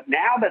anymore, but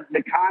now that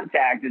the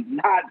contact is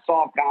not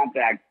soft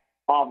contact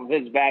off of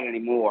his bat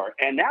anymore,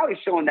 and now he's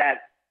showing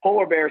that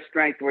polar bear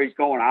strength where he's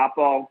going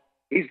oppo,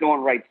 he's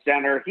going right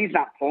center, he's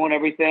not pulling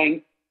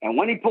everything, and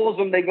when he pulls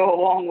them, they go a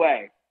long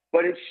way.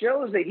 But it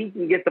shows that he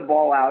can get the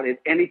ball out at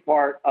any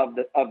part of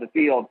the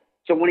field.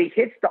 So when he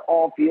hits the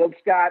all field,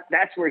 Scott,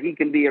 that's where he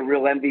can be a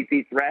real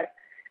MVP threat.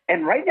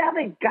 And right now,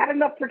 they've got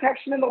enough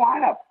protection in the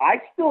lineup.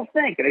 I still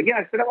think, and again,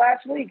 I said it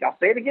last week, I'll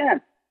say it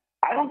again,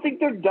 I don't think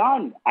they're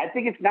done. I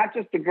think it's not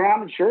just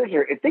DeGrom and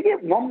Scherzer. If they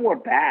get one more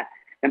bat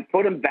and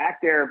put him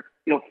back there,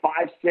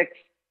 5-6,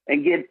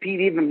 and give Pete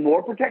even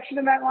more protection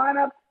in that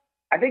lineup,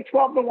 I think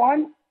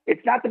 12-1,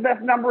 it's not the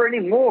best number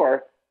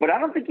anymore, but I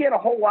don't think he had a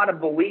whole lot of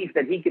belief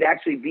that he could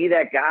actually be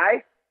that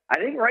guy. I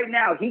think right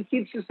now he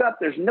keeps this up.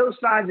 There's no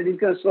signs that he's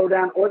going to slow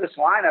down or this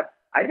lineup.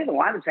 I think the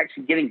lineup's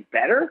actually getting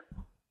better.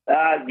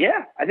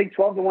 I think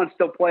 12-1 is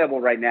still playable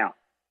right now.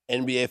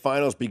 NBA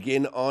Finals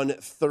begin on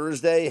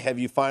Thursday. Have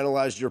you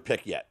finalized your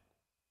pick yet?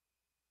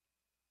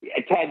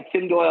 I had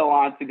Tim Doyle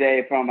on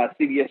today from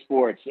CBS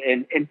Sports,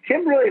 and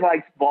Tim really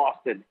likes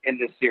Boston in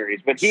this series.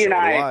 But he and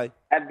I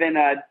have been,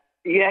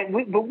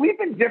 but we've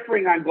been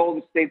differing on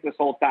Golden State this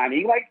whole time.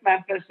 He likes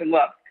Memphis, and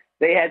look,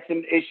 they had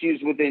some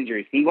issues with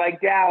injuries. He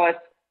liked Dallas,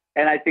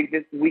 and I think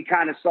that we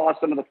kind of saw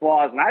some of the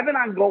flaws. And I've been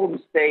on Golden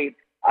State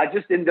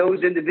just in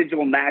those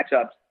individual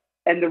matchups.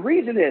 And the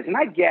reason is, and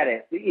I get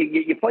it,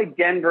 you play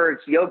Denver,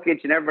 it's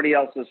Jokic, and everybody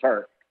else is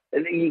hurt.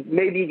 And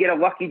maybe you get a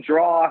lucky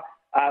draw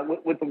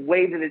with the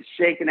way that it's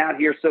shaken out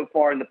here so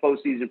far in the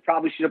postseason.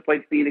 Probably should have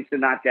played Phoenix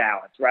and not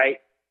Dallas, right?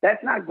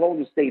 That's not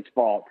Golden State's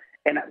fault.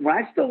 And when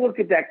I still look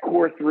at that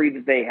core three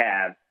that they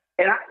have,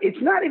 and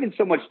it's not even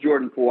so much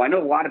Jordan Poole. I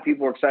know a lot of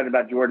people are excited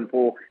about Jordan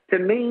Poole. To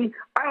me,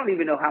 I don't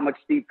even know how much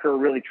Steve Kerr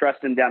really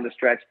trusts him down the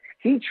stretch.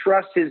 He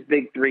trusts his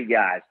big three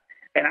guys.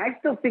 And I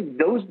still think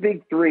those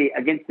big three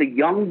against the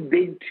young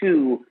big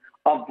two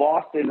of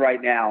Boston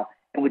right now,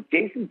 and with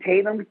Jason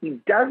Tatum, he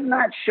does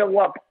not show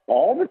up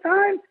all the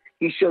time.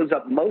 He shows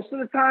up most of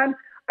the time.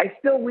 I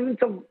still lean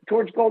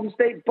towards Golden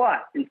State,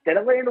 but instead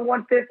of laying the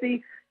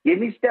 150, give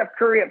me Steph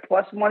Curry at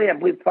plus money, I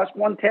believe plus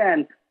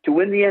 110 to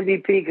win the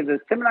MVP, because as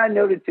Tim and I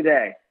noted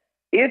today,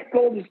 if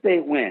Golden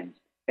State wins,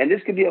 and this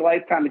could be a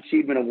Lifetime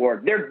Achievement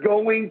Award, they're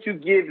going to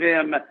give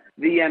him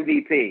the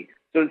MVP.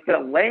 So instead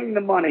of laying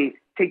the money,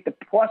 take the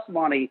plus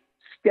money,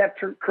 Steph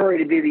Curry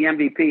to be the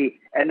MVP,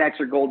 and that's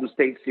your Golden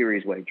State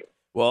series wager.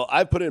 Well,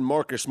 I put in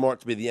Marcus Smart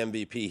to be the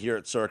MVP here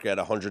at Circa at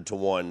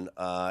 100-1.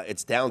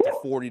 It's down to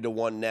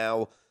 40-1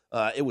 now.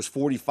 It was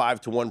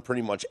 45-1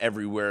 pretty much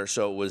everywhere,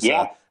 so it was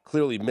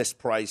clearly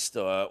mispriced,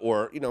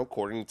 or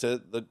according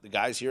to the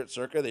guys here at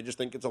Circa, they just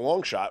think it's a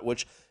long shot,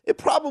 which it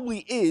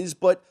probably is.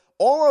 But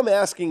all I'm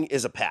asking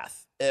is a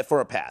path,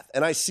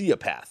 and I see a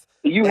path.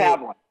 You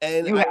have one.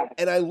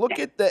 And I look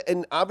at that,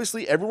 and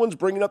obviously everyone's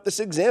bringing up this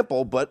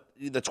example, but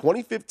the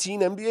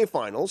 2015 NBA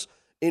Finals,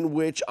 in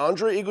which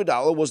Andre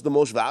Iguodala was the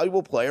most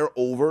valuable player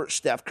over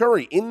Steph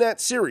Curry. In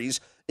that series,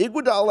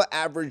 Iguodala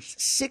averaged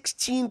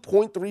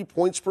 16.3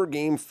 points per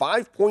game,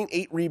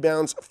 5.8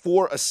 rebounds,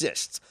 4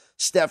 assists.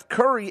 Steph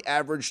Curry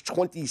averaged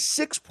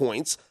 26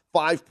 points,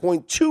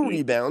 5.2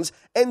 rebounds,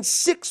 and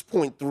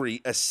 6.3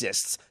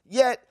 assists.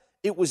 Yet,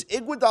 it was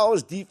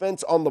Iguodala's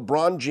defense on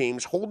LeBron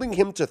James holding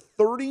him to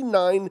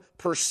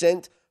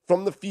 39%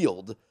 from the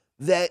field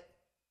that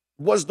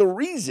was the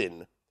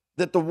reason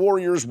that the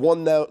Warriors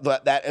won that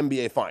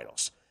NBA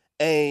Finals.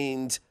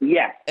 And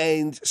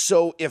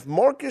so if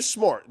Marcus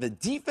Smart, the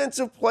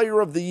defensive player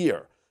of the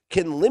year,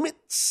 can limit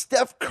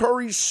Steph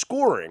Curry's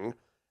scoring,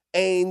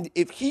 and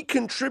if he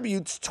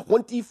contributes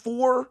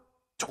 24,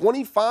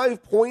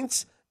 25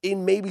 points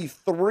in maybe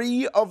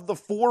 3 of the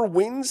 4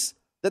 wins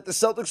that the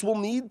Celtics will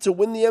need to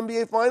win the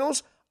NBA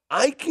Finals,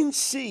 I can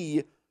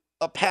see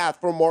a path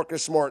for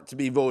Marcus Smart to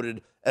be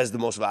voted as the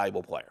most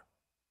valuable player.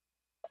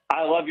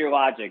 I love your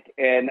logic,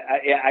 and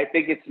I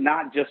think it's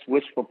not just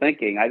wishful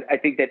thinking. I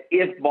think that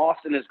if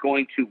Boston is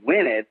going to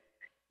win it,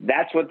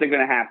 that's what they're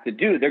going to have to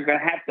do. They're going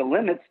to have to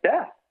limit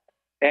Steph.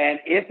 And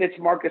if it's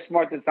Marcus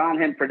Smart that's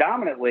on him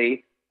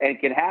predominantly and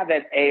can have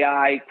that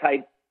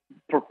AI-type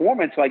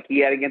performance like he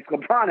had against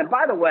LeBron. And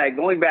by the way,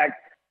 going back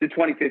to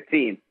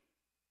 2015,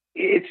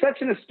 it's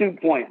such an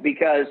astute point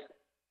because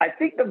I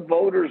think the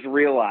voters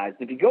realized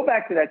if you go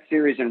back to that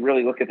series and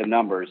really look at the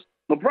numbers,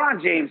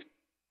 LeBron James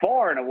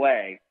far and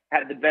away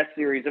had the best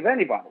series of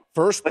anybody.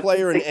 First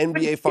player in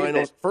NBA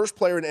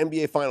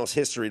Finals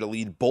history to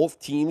lead both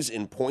teams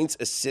in points,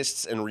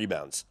 assists, and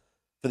rebounds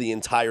for the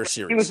entire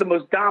series. He was the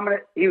most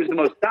dominant. He was the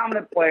most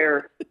dominant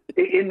player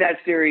in that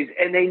series,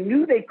 and they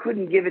knew they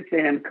couldn't give it to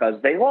him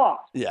because they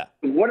lost. Yeah.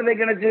 What are they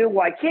going to do?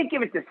 Well, I can't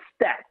give it to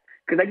Steph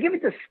because I give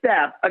it to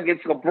Steph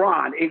against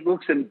LeBron. It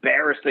looks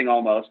embarrassing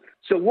almost.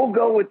 So we'll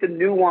go with the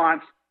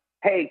nuance.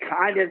 Hey,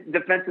 kind of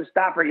defensive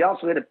stopper. He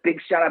also hit a big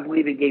shot, I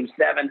believe, in Game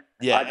 7.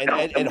 Yeah,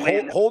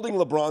 and holding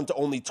LeBron to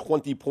only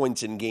 20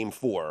 points in Game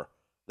 4,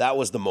 that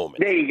was the moment.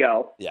 There you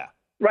go. Yeah.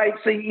 Right,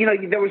 so,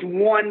 there was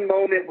one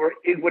moment where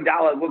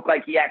Iguodala looked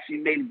like he actually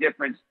made a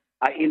difference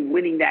in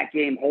winning that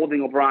game,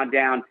 holding LeBron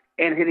down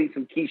and hitting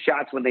some key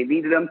shots when they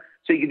needed him.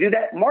 So you could do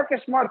that.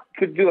 Marcus Smart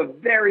could do a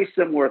very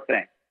similar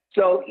thing.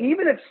 So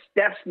even if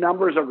Steph's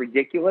numbers are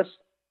ridiculous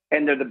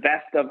and they're the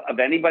best of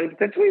anybody,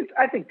 potentially,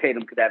 I think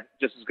Tatum could have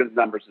just as good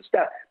numbers as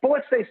Steph. But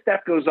let's say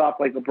Steph goes off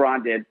like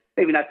LeBron did,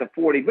 maybe not to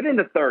 40, but in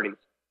the 30s.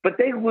 But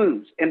they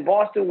lose, and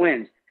Boston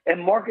wins.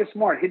 And Marcus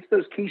Smart hits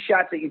those key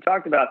shots that you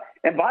talked about.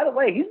 And by the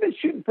way, he's been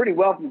shooting pretty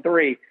well from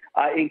three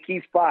in key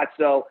spots.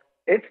 So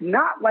it's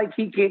not like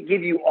he can't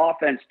give you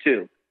offense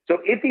too. So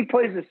if he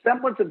plays a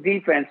semblance of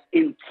defense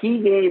in key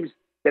games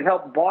that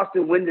help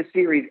Boston win the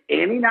series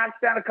and he knocks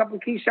down a couple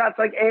of key shots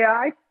like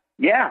AI,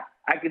 yeah,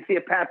 I can see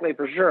a pathway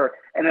for sure.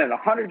 And at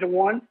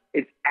 100-1,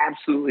 it's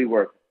absolutely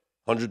worth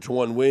it.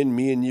 100-1 win,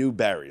 me and you,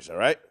 Barry's, all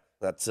right?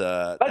 That's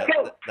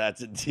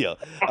that's a deal.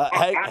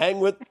 Hang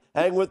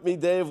with me,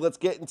 Dave. Let's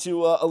get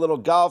into a little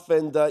golf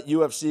and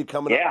UFC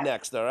coming up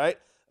next. All right.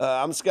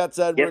 I'm Scott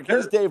Seidenberg.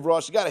 Here's Dave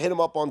Ross. You got to hit him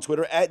up on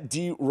Twitter at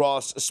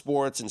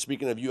 @DRossSports. And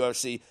speaking of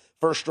UFC,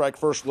 First Strike,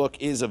 First Look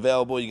is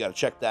available. You got to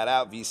check that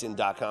out.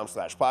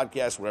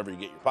 vsin.com/podcast, wherever you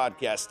get your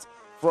podcasts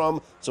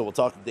from. So we'll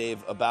talk to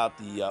Dave about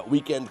the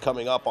weekend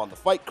coming up on the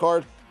fight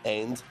card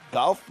and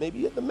golf,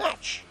 maybe at the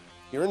match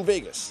here in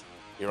Vegas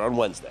here on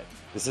Wednesday.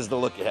 This is the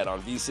Look Ahead on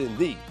VSiN,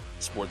 the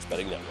Sports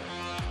Betting Network.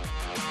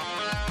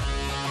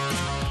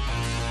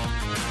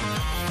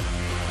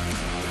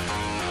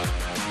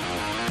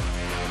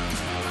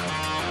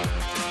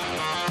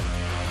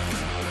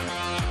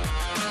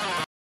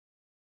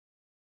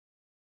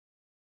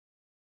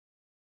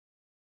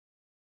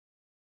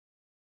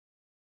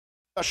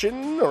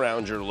 Discussion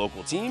around your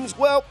local teams?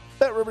 Well,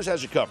 BetRivers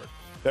has you covered.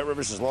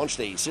 BetRivers has launched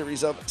a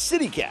series of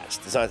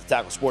CityCasts designed to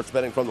tackle sports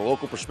betting from the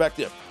local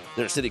perspective.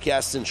 There are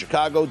CityCasts in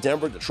Chicago,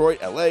 Denver,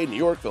 Detroit, LA, New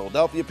York,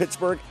 Philadelphia,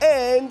 Pittsburgh,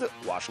 and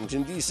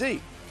Washington,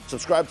 D.C.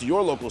 Subscribe to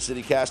your local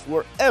CityCast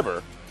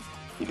wherever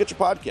you get your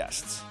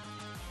podcasts.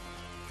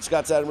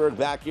 Scott Seidenberg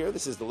back here.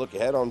 This is the Look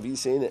Ahead on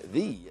VSiN,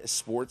 the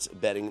Sports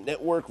Betting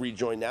Network.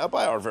 Rejoined now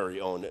by our very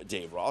own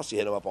Dave Ross. You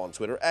hit him up on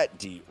Twitter at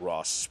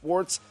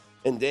 @DRossSports.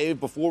 And Dave,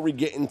 before we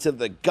get into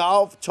the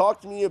golf, talk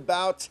to me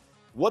about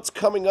what's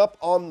coming up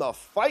on the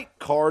fight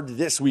card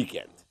this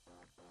weekend.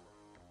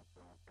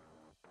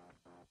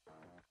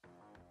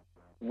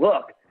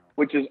 Look,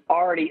 which is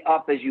already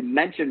up, as you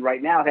mentioned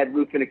right now, had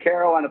Lou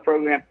Finicaro on the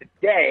program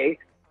today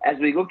as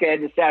we look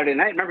ahead to Saturday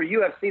night. Remember,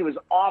 UFC was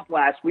off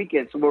last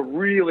weekend, so we're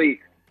really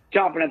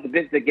chomping at the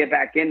bit to get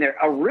back in there.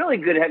 A really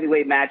good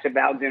heavyweight matchup,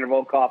 Alexander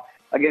Volkov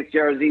against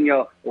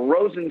Jairzinho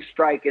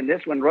Rozenstruik. And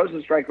this one,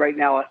 Rozenstruik right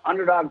now an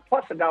underdog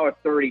plus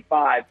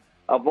 $1.35.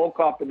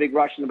 Volkov, the big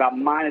Russian, about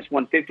minus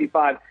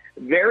 155.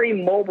 Very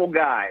mobile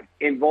guy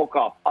in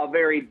Volkov, a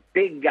very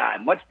big guy,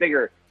 much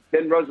bigger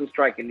than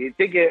Rozenstruik. And you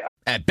think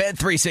At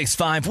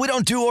Bet365, we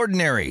don't do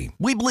ordinary.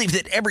 We believe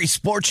that every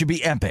sport should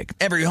be epic.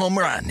 Every home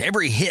run,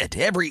 every hit,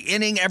 every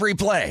inning, every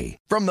play.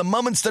 From the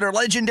moments that are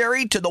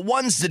legendary to the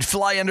ones that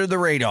fly under the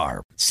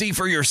radar. See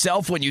for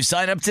yourself when you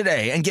sign up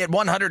today and get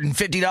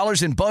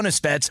 $150 in bonus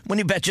bets when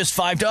you bet just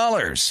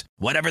 $5.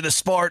 Whatever the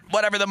sport,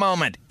 whatever the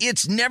moment,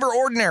 it's never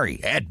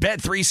ordinary at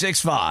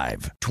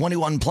Bet365.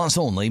 21 plus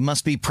only.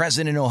 Must be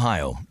present in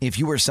Ohio. If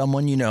you or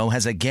someone you know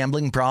has a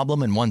gambling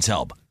problem and wants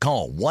help,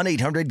 call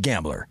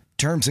 1-800-GAMBLER.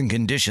 Terms and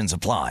conditions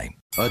apply.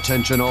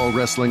 Attention all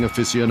wrestling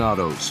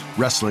aficionados.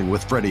 Wrestling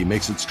with Freddie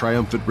makes its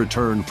triumphant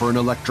return for an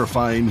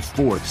electrifying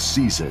 4th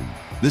season.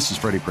 This is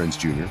Freddie Prinze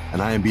Jr.,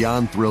 and I am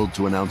beyond thrilled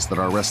to announce that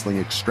our wrestling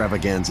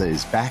extravaganza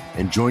is back,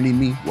 and joining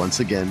me once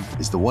again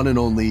is the one and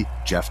only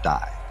Jeff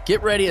Dye.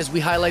 Get ready as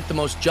we highlight the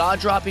most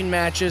jaw-dropping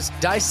matches,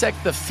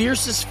 dissect the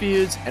fiercest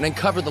feuds, and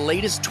uncover the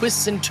latest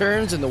twists and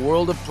turns in the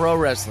world of pro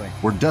wrestling.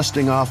 We're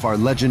dusting off our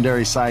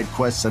legendary side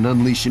quests and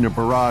unleashing a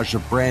barrage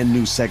of brand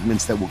new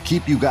segments that will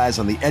keep you guys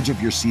on the edge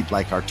of your seat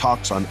like our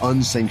talks on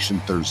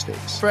Unsanctioned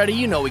Thursdays. Freddie,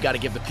 you know we got to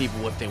give the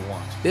people what they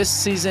want. This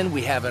season,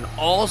 we have an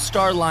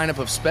all-star lineup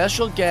of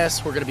special guests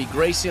who are going to be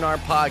gracing our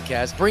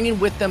podcast, bringing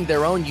with them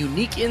their own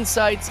unique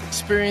insights,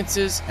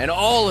 experiences, and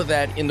all of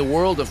that in the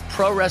world of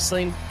pro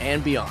wrestling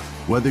and beyond.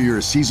 Whether you're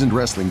a seasoned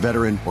wrestling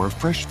veteran or a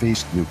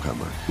fresh-faced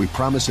newcomer, we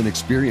promise an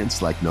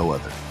experience like no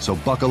other. So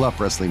buckle up,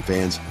 wrestling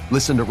fans.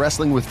 Listen to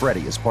Wrestling with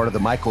Freddie as part of the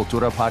My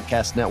Cultura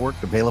Podcast Network,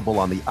 available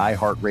on the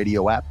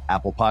iHeartRadio app,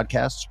 Apple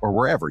Podcasts, or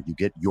wherever you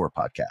get your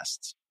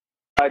podcasts.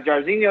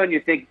 Jairzinho, and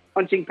you think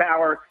punching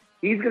power,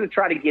 he's going to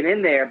try to get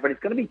in there, but it's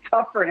going to be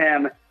tough for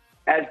him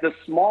as the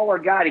smaller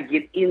guy to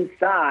get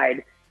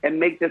inside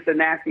and make this a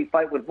nasty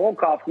fight with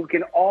Volkov, who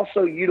can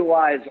also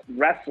utilize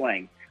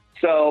wrestling.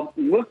 So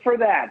look for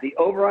that. The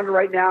over-under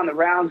right now in the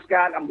round,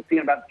 Scott, I'm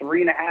seeing about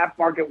 3.5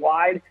 market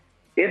wide.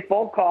 If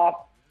Volkov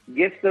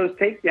gets those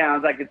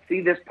takedowns, I could see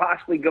this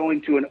possibly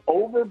going to an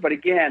over. But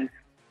again,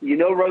 you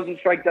know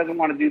Rosenstrike doesn't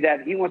want to do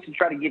that. He wants to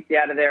try to get you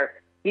out of there.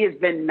 He has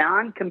been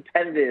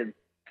non-competitive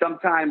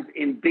sometimes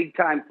in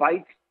big-time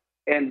fights,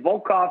 and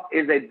Volkov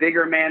is a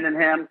bigger man than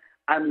him.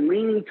 I'm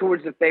leaning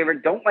towards the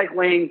favorite. Don't like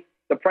laying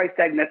the price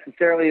tag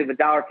necessarily of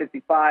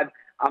 $1.55.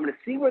 I'm going to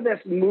see where this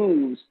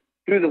moves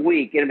through the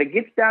week. And if it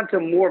gets down to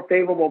a more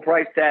favorable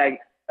price tag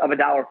of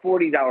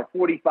 $1.40,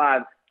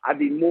 $1.45, I'd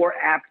be more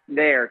apt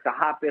there to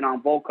hop in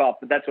on Volkov.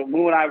 But that's what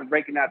Lou and I were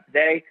breaking out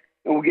today.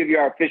 And we'll give you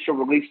our official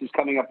releases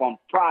coming up on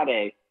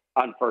Friday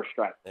on First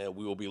Strike. And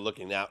we will be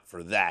looking out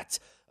for that.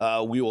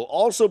 We will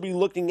also be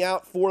looking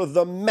out for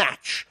the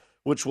match,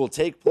 which will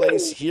take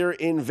place here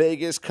in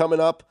Vegas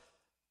coming up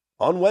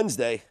on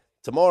Wednesday.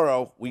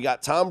 Tomorrow, we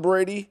got Tom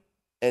Brady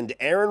and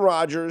Aaron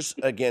Rodgers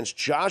against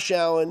Josh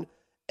Allen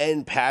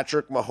and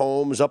Patrick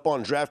Mahomes. Up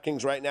on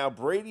DraftKings right now,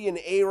 Brady and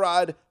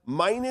A-Rod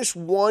minus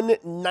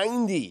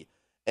 190.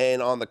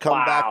 And on the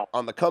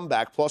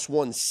comeback, plus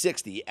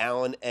 160,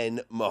 Allen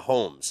and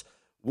Mahomes.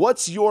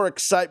 What's your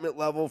excitement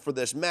level for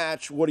this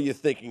match? What are you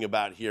thinking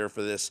about here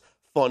for this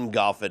fun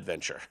golf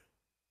adventure?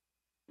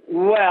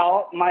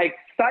 Well, my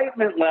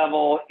excitement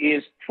level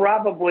is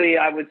probably,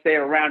 I would say,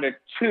 around a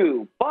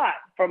 2. But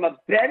from a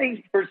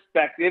betting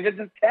perspective, it's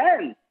a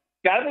 10.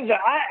 I'm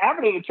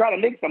going to try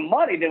to make some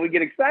money that we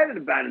get excited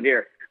about it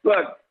here.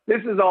 Look,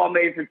 this is all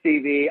made for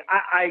TV.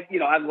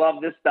 I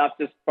love this stuff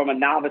just from a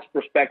novice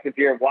perspective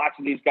here,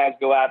 watching these guys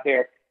go out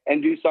there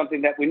and do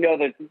something that we know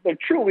that they're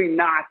truly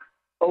not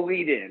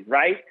elite in,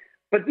 right?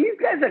 But these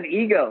guys have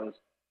egos.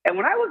 And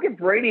when I look at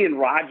Brady and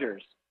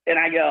Rodgers and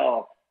I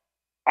go,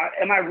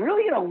 am I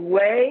really going to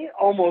weigh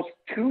almost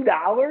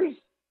 $2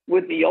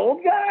 with the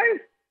old guys?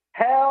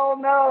 Hell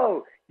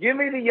no. Give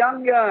me the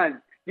young guns.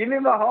 Give me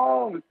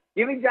Mahomes.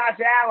 Give me Josh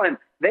Allen.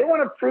 They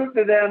want to prove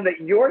to them that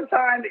your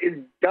time is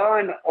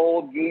done,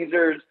 old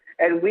geezers,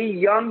 and we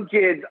young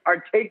kids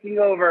are taking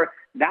over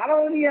not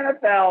only the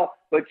NFL,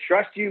 but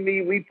trust you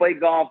me, we play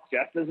golf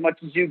just as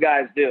much as you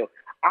guys do.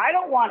 I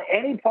don't want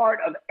any part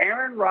of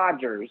Aaron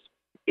Rodgers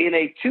in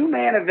a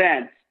two-man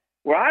event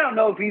where I don't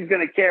know if he's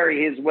going to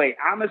carry his weight.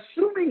 I'm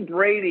assuming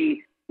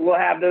Brady will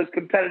have those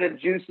competitive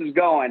juices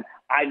going.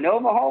 I know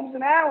Mahomes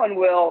and Allen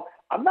will.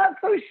 I'm not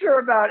so sure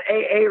about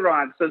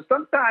Aaron. So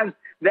sometimes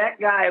that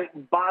guy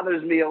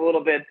bothers me a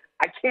little bit.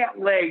 I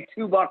can't lay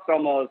 $2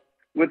 almost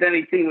with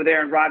anything with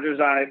Aaron Rodgers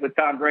on it with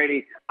Tom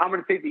Brady. I'm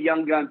going to take the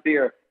young guns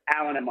here,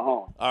 Allen and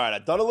Mahomes. All right,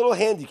 I've done a little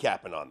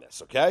handicapping on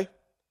this, okay?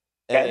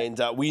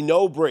 And we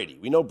know Brady.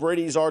 We know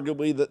Brady's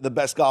arguably the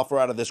best golfer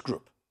out of this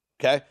group,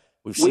 okay?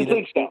 We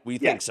think so. We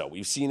think so.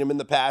 We've seen him in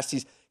the past.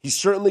 He's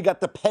certainly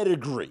got the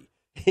pedigree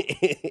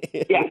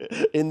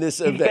in this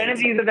event. He's been in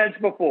these events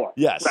before.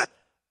 Yes. Right.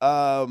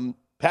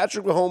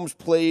 Patrick Mahomes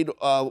played,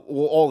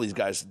 all these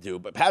guys do,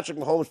 but Patrick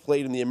Mahomes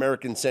played in the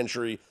American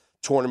Century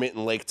Tournament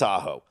in Lake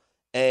Tahoe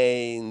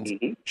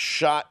and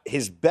shot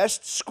his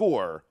best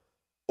score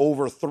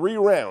over 3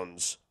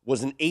 rounds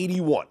was an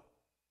 81.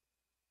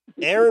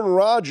 Aaron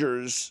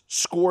Rodgers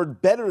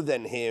scored better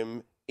than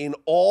him in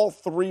all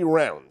 3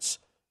 rounds,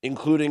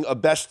 including a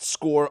best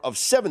score of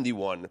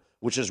 71,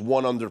 which is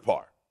 1 under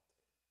par.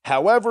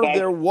 However,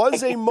 there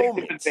was a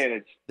moment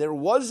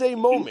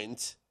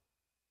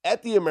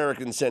at the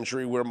American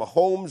Century where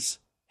Mahomes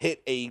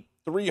hit a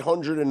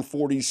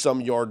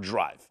 340-some yard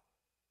drive.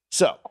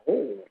 So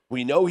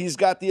we know he's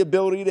got the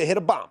ability to hit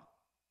a bomb,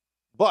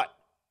 but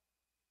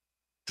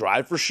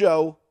drive for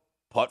show,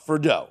 putt for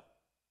dough.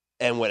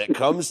 And when it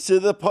comes to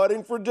the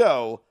putting for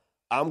dough,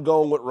 I'm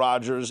going with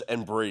Rodgers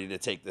and Brady to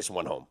take this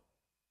one home.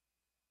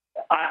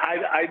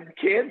 I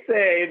can't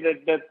say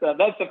that's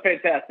a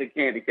fantastic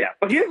handicap.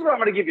 But here's what I'm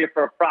going to give you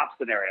for a prop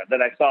scenario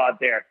that I saw out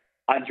there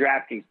on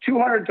DraftKings.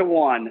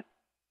 200-1.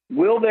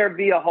 Will there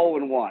be a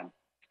hole-in-one?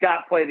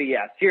 Scott, play the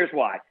yes. Here's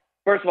why.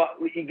 First of all,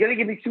 you're going to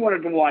give me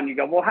 200-1. You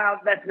go, well, how?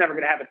 That's never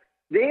going to happen.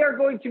 They are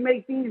going to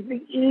make these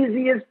the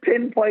easiest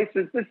pin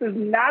places. This is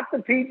not the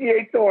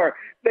PGA Tour.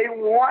 They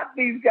want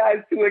these guys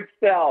to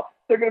excel.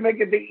 They're going to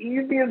make it the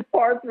easiest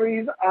par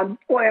 3s on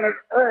planet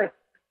Earth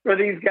for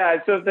these guys.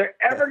 So if they're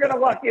ever going to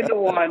luck into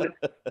one,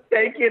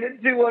 take it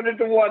at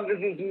 200-1.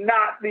 This is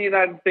not the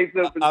United States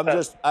Open.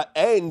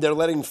 And they're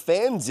letting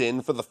fans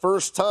in for the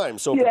first time.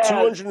 So for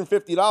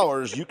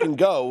 $250, you can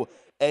go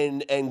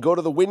and go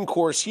to the Wynn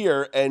course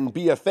here and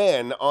be a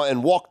fan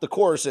and walk the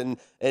course and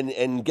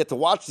get to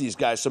watch these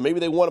guys. So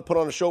maybe they want to put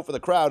on a show for the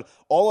crowd.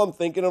 All I'm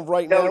thinking of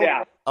right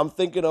now I'm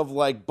thinking of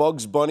like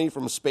Bugs Bunny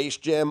from Space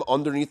Jam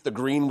underneath the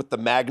green with the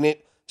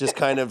magnet, just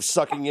kind of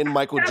sucking in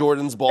Michael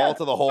Jordan's ball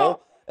to the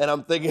hole. And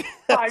I'm thinking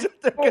that's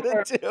what they're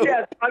going to do.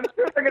 Yes, I'm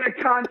sure they're going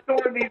to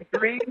contour these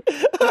greens.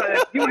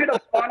 If you hit a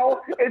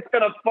funnel, it's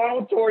going to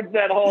funnel towards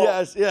that hole.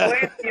 Yes,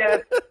 yeah.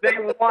 Yes,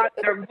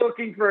 they're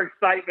looking for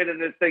excitement in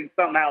this thing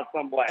somehow,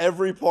 some way.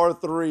 Every par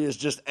 3 is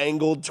just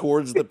angled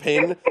towards the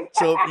pin.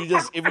 So if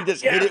you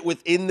just hit it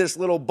within this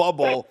little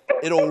bubble,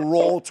 it'll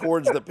roll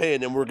towards the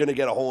pin, and we're going to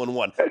get a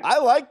hole-in-one. I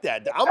like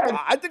that.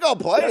 I think I'll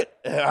play it.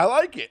 I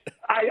like it.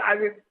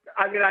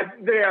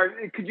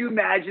 Could you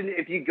imagine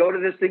if you go to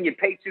this thing, you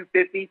pay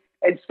 $250,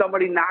 and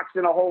somebody knocks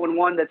in a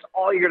hole-in-one? That's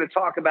all you're going to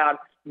talk about.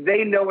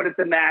 They know it at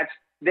the match.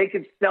 They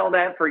could sell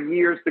that for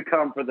years to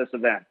come for this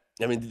event.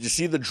 I mean, did you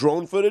see the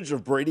drone footage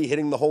of Brady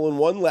hitting the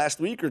hole-in-one last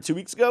week or 2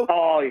 weeks ago?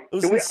 Oh, it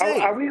was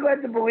insane. Are we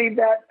led to believe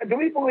that? Do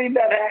we believe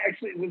that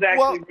was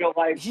actually real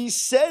life? He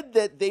said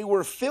that they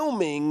were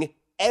filming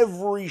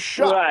every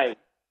shot. Right.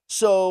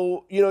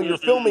 So, you're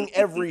filming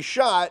every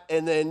shot,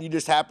 and then you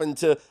just happen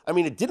to – I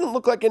mean, it didn't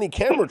look like any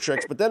camera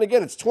tricks, but then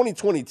again, it's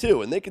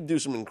 2022, and they can do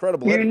some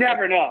incredible You editing.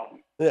 never know.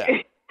 Yeah.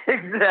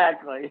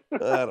 Exactly.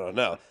 I don't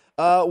know.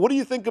 What do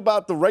you think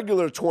about the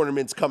regular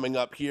tournaments coming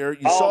up here?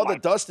 You saw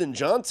that Dustin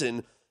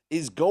Johnson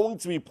is going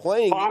to be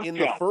playing in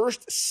the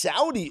first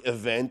Saudi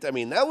event. I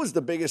mean, that was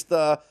the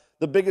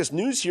biggest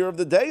news here of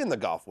the day in the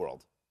golf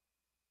world.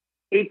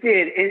 It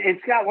did. And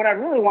Scott, what I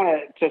really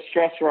want to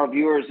stress for our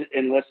viewers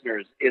and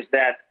listeners is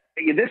that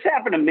this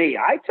happened to me.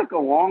 I took a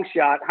long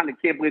shot. I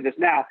can't believe this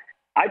now.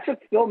 I took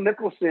Phil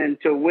Mickelson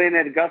to win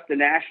at Augusta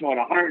National at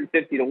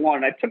 150 to 1.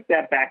 And I took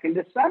that back in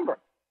December.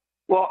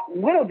 Well,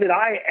 little did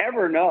I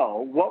ever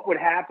know what would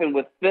happen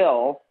with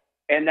Phil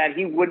and that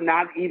he would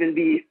not even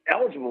be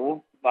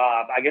eligible,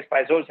 I guess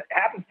by his own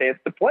happenstance,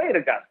 to play at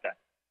Augusta.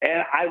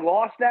 And I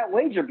lost that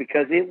wager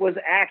because it was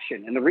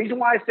action. And the reason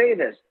why I say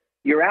this,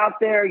 you're out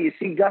there, you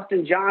see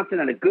Dustin Johnson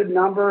at a good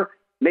number,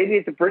 maybe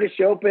at the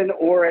British Open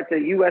or at the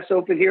U.S.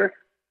 Open here.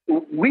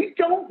 We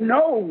don't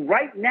know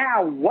right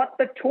now what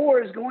the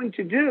tour is going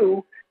to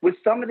do with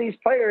some of these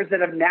players that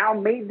have now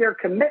made their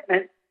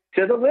commitment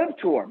to the LIV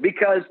Tour,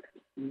 because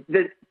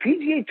the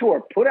PGA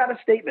Tour put out a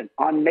statement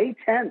on May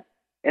 10th,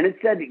 and it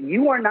said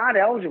you are not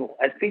eligible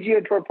as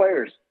PGA Tour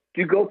players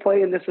to go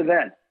play in this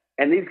event.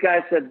 And these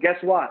guys said, guess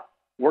what?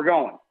 We're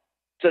going.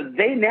 So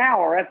they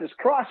now are at this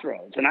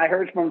crossroads. And I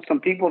heard from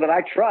some people that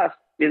I trust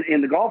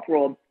in the golf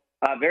world,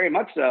 very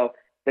much so,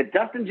 that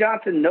Dustin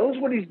Johnson knows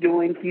what he's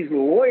doing. He's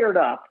lawyered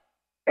up,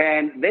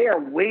 and they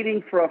are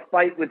waiting for a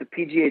fight with the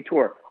PGA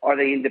Tour. Are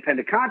they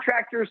independent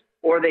contractors,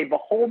 or are they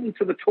beholden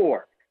to the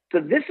tour?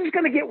 So this is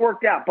going to get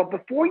worked out. But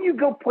before you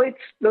go play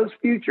those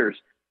futures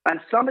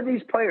on some of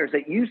these players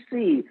that you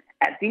see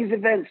at these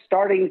events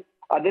starting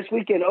this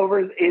weekend over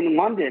in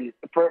London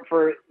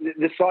for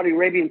the Saudi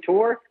Arabian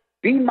Tour,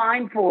 be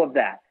mindful of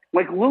that.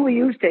 Like Louis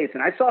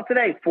Oosthuizen, I saw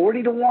today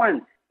 40 to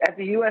 1 at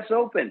the U.S.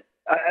 Open,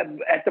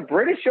 at the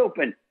British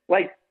Open.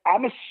 Like,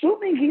 I'm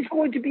assuming he's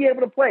going to be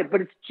able to play,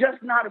 but it's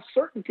just not a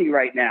certainty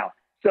right now.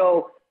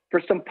 So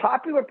for some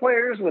popular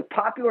players with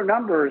popular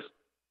numbers,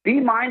 be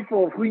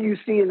mindful of who you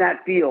see in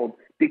that field,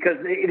 because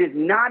it is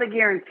not a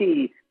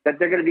guarantee that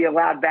they're going to be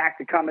allowed back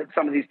to come at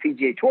some of these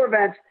PGA Tour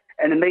events,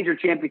 and the major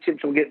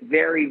championships will get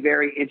very,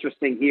 very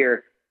interesting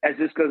here as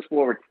this goes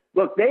forward.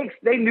 Look,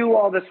 they knew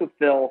all this with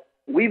Phil.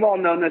 We've all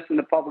known this in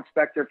the public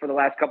spectrum for the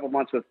last couple of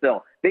months with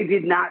Phil. They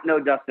did not know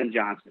Dustin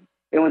Johnson.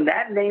 And when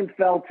that name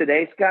fell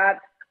today, Scott,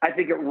 I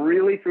think it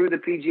really threw the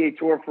PGA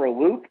Tour for a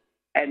loop.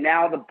 And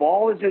now the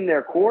ball is in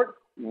their court.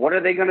 What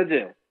are they going to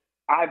do?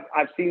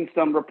 I've seen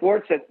some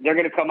reports that they're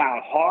going to come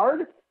out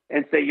hard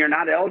and say you're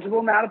not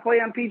eligible now to play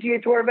on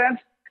PGA Tour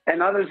events.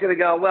 And others are going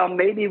to go, well,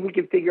 maybe we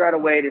can figure out a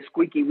way to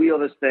squeaky wheel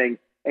this thing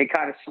and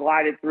kind of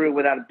slide it through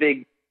without a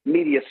big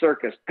media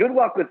circus. Good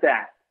luck with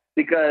that,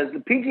 because the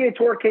PGA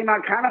Tour came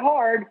out kind of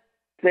hard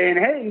saying,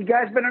 hey, you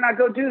guys better not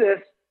go do this.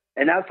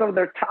 And now some of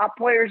their top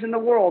players in the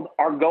world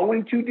are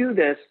going to do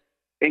this,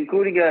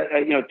 including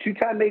a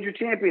two-time major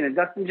champion and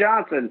Dustin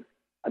Johnson.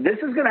 This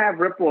is going to have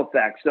ripple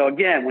effects. So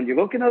again, when you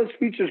look in those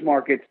futures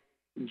markets,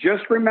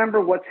 just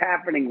remember what's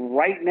happening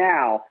right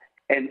now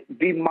and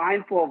be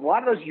mindful of a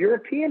lot of those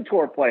European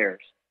Tour players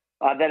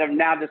that have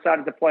now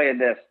decided to play in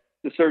this.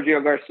 The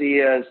Sergio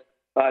Garcias,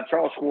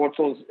 Charles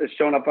Schwartzel has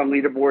shown up on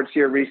leaderboards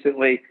here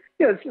recently.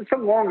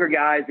 Some longer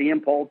guys, the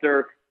Ian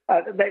Poulter,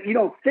 that you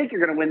don't think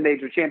you're going to win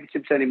major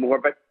championships anymore,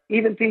 but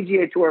even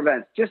PGA Tour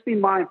events, just be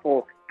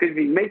mindful, because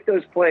if you make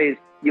those plays,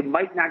 you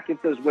might not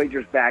get those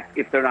wagers back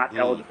if they're not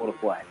eligible to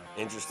play.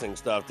 Interesting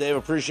stuff. Dave,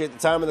 appreciate the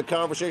time and the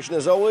conversation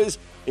as always.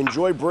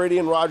 Enjoy Brady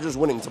and Rogers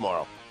winning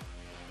tomorrow.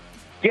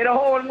 Get a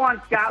hole in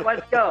one, Scott.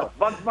 Let's go.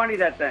 Bugs Bunny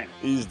that thing.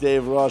 He's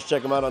Dave Ross.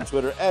 Check him out on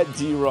Twitter at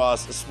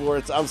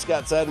DRossSports. I'm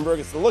Scott Seidenberg.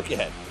 It's the Look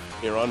Ahead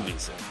here on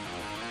VSiN.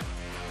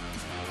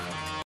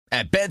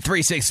 At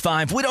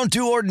Bet365, we don't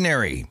do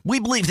ordinary. We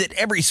believe that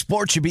every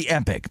sport should be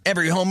epic.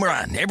 Every home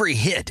run, every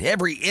hit,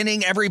 every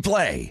inning, every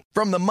play.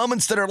 From the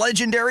moments that are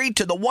legendary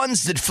to the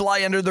ones that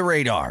fly under the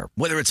radar.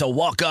 Whether it's a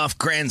walk-off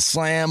grand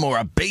slam or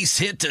a base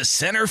hit to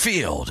center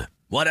field.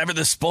 Whatever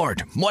the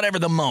sport, whatever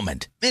the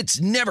moment,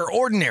 it's never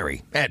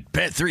ordinary at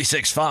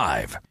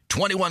Bet365.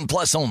 21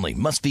 plus only.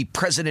 Must be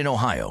present in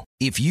Ohio.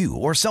 If you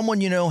or someone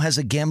you know has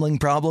a gambling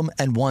problem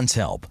and wants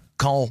help,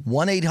 call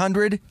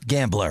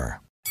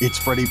 1-800-GAMBLER. It's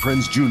Freddie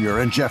Prinze Jr.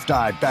 and Jeff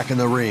Dye back in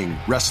the ring.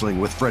 Wrestling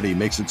with Freddie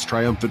makes its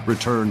triumphant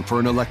return for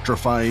an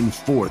electrifying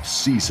 4th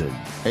season.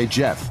 Hey,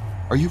 Jeff,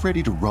 are you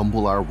ready to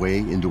rumble our way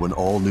into an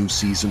all-new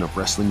season of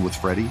Wrestling with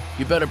Freddie?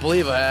 You better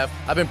believe I have.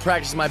 I've been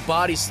practicing my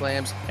body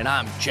slams, and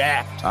I'm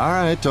jacked. All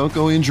right, don't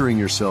go injuring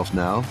yourself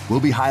now.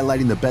 We'll be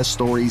highlighting the best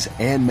stories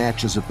and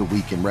matches of the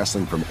week in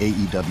wrestling from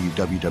AEW,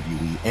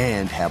 WWE,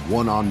 and have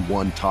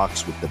one-on-one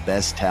talks with the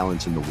best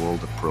talents in the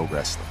world of pro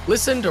wrestling.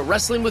 Listen to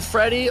Wrestling with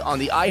Freddie on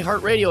the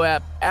iHeartRadio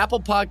app,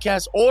 Apple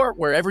Podcasts, or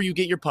wherever you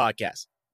get your podcasts.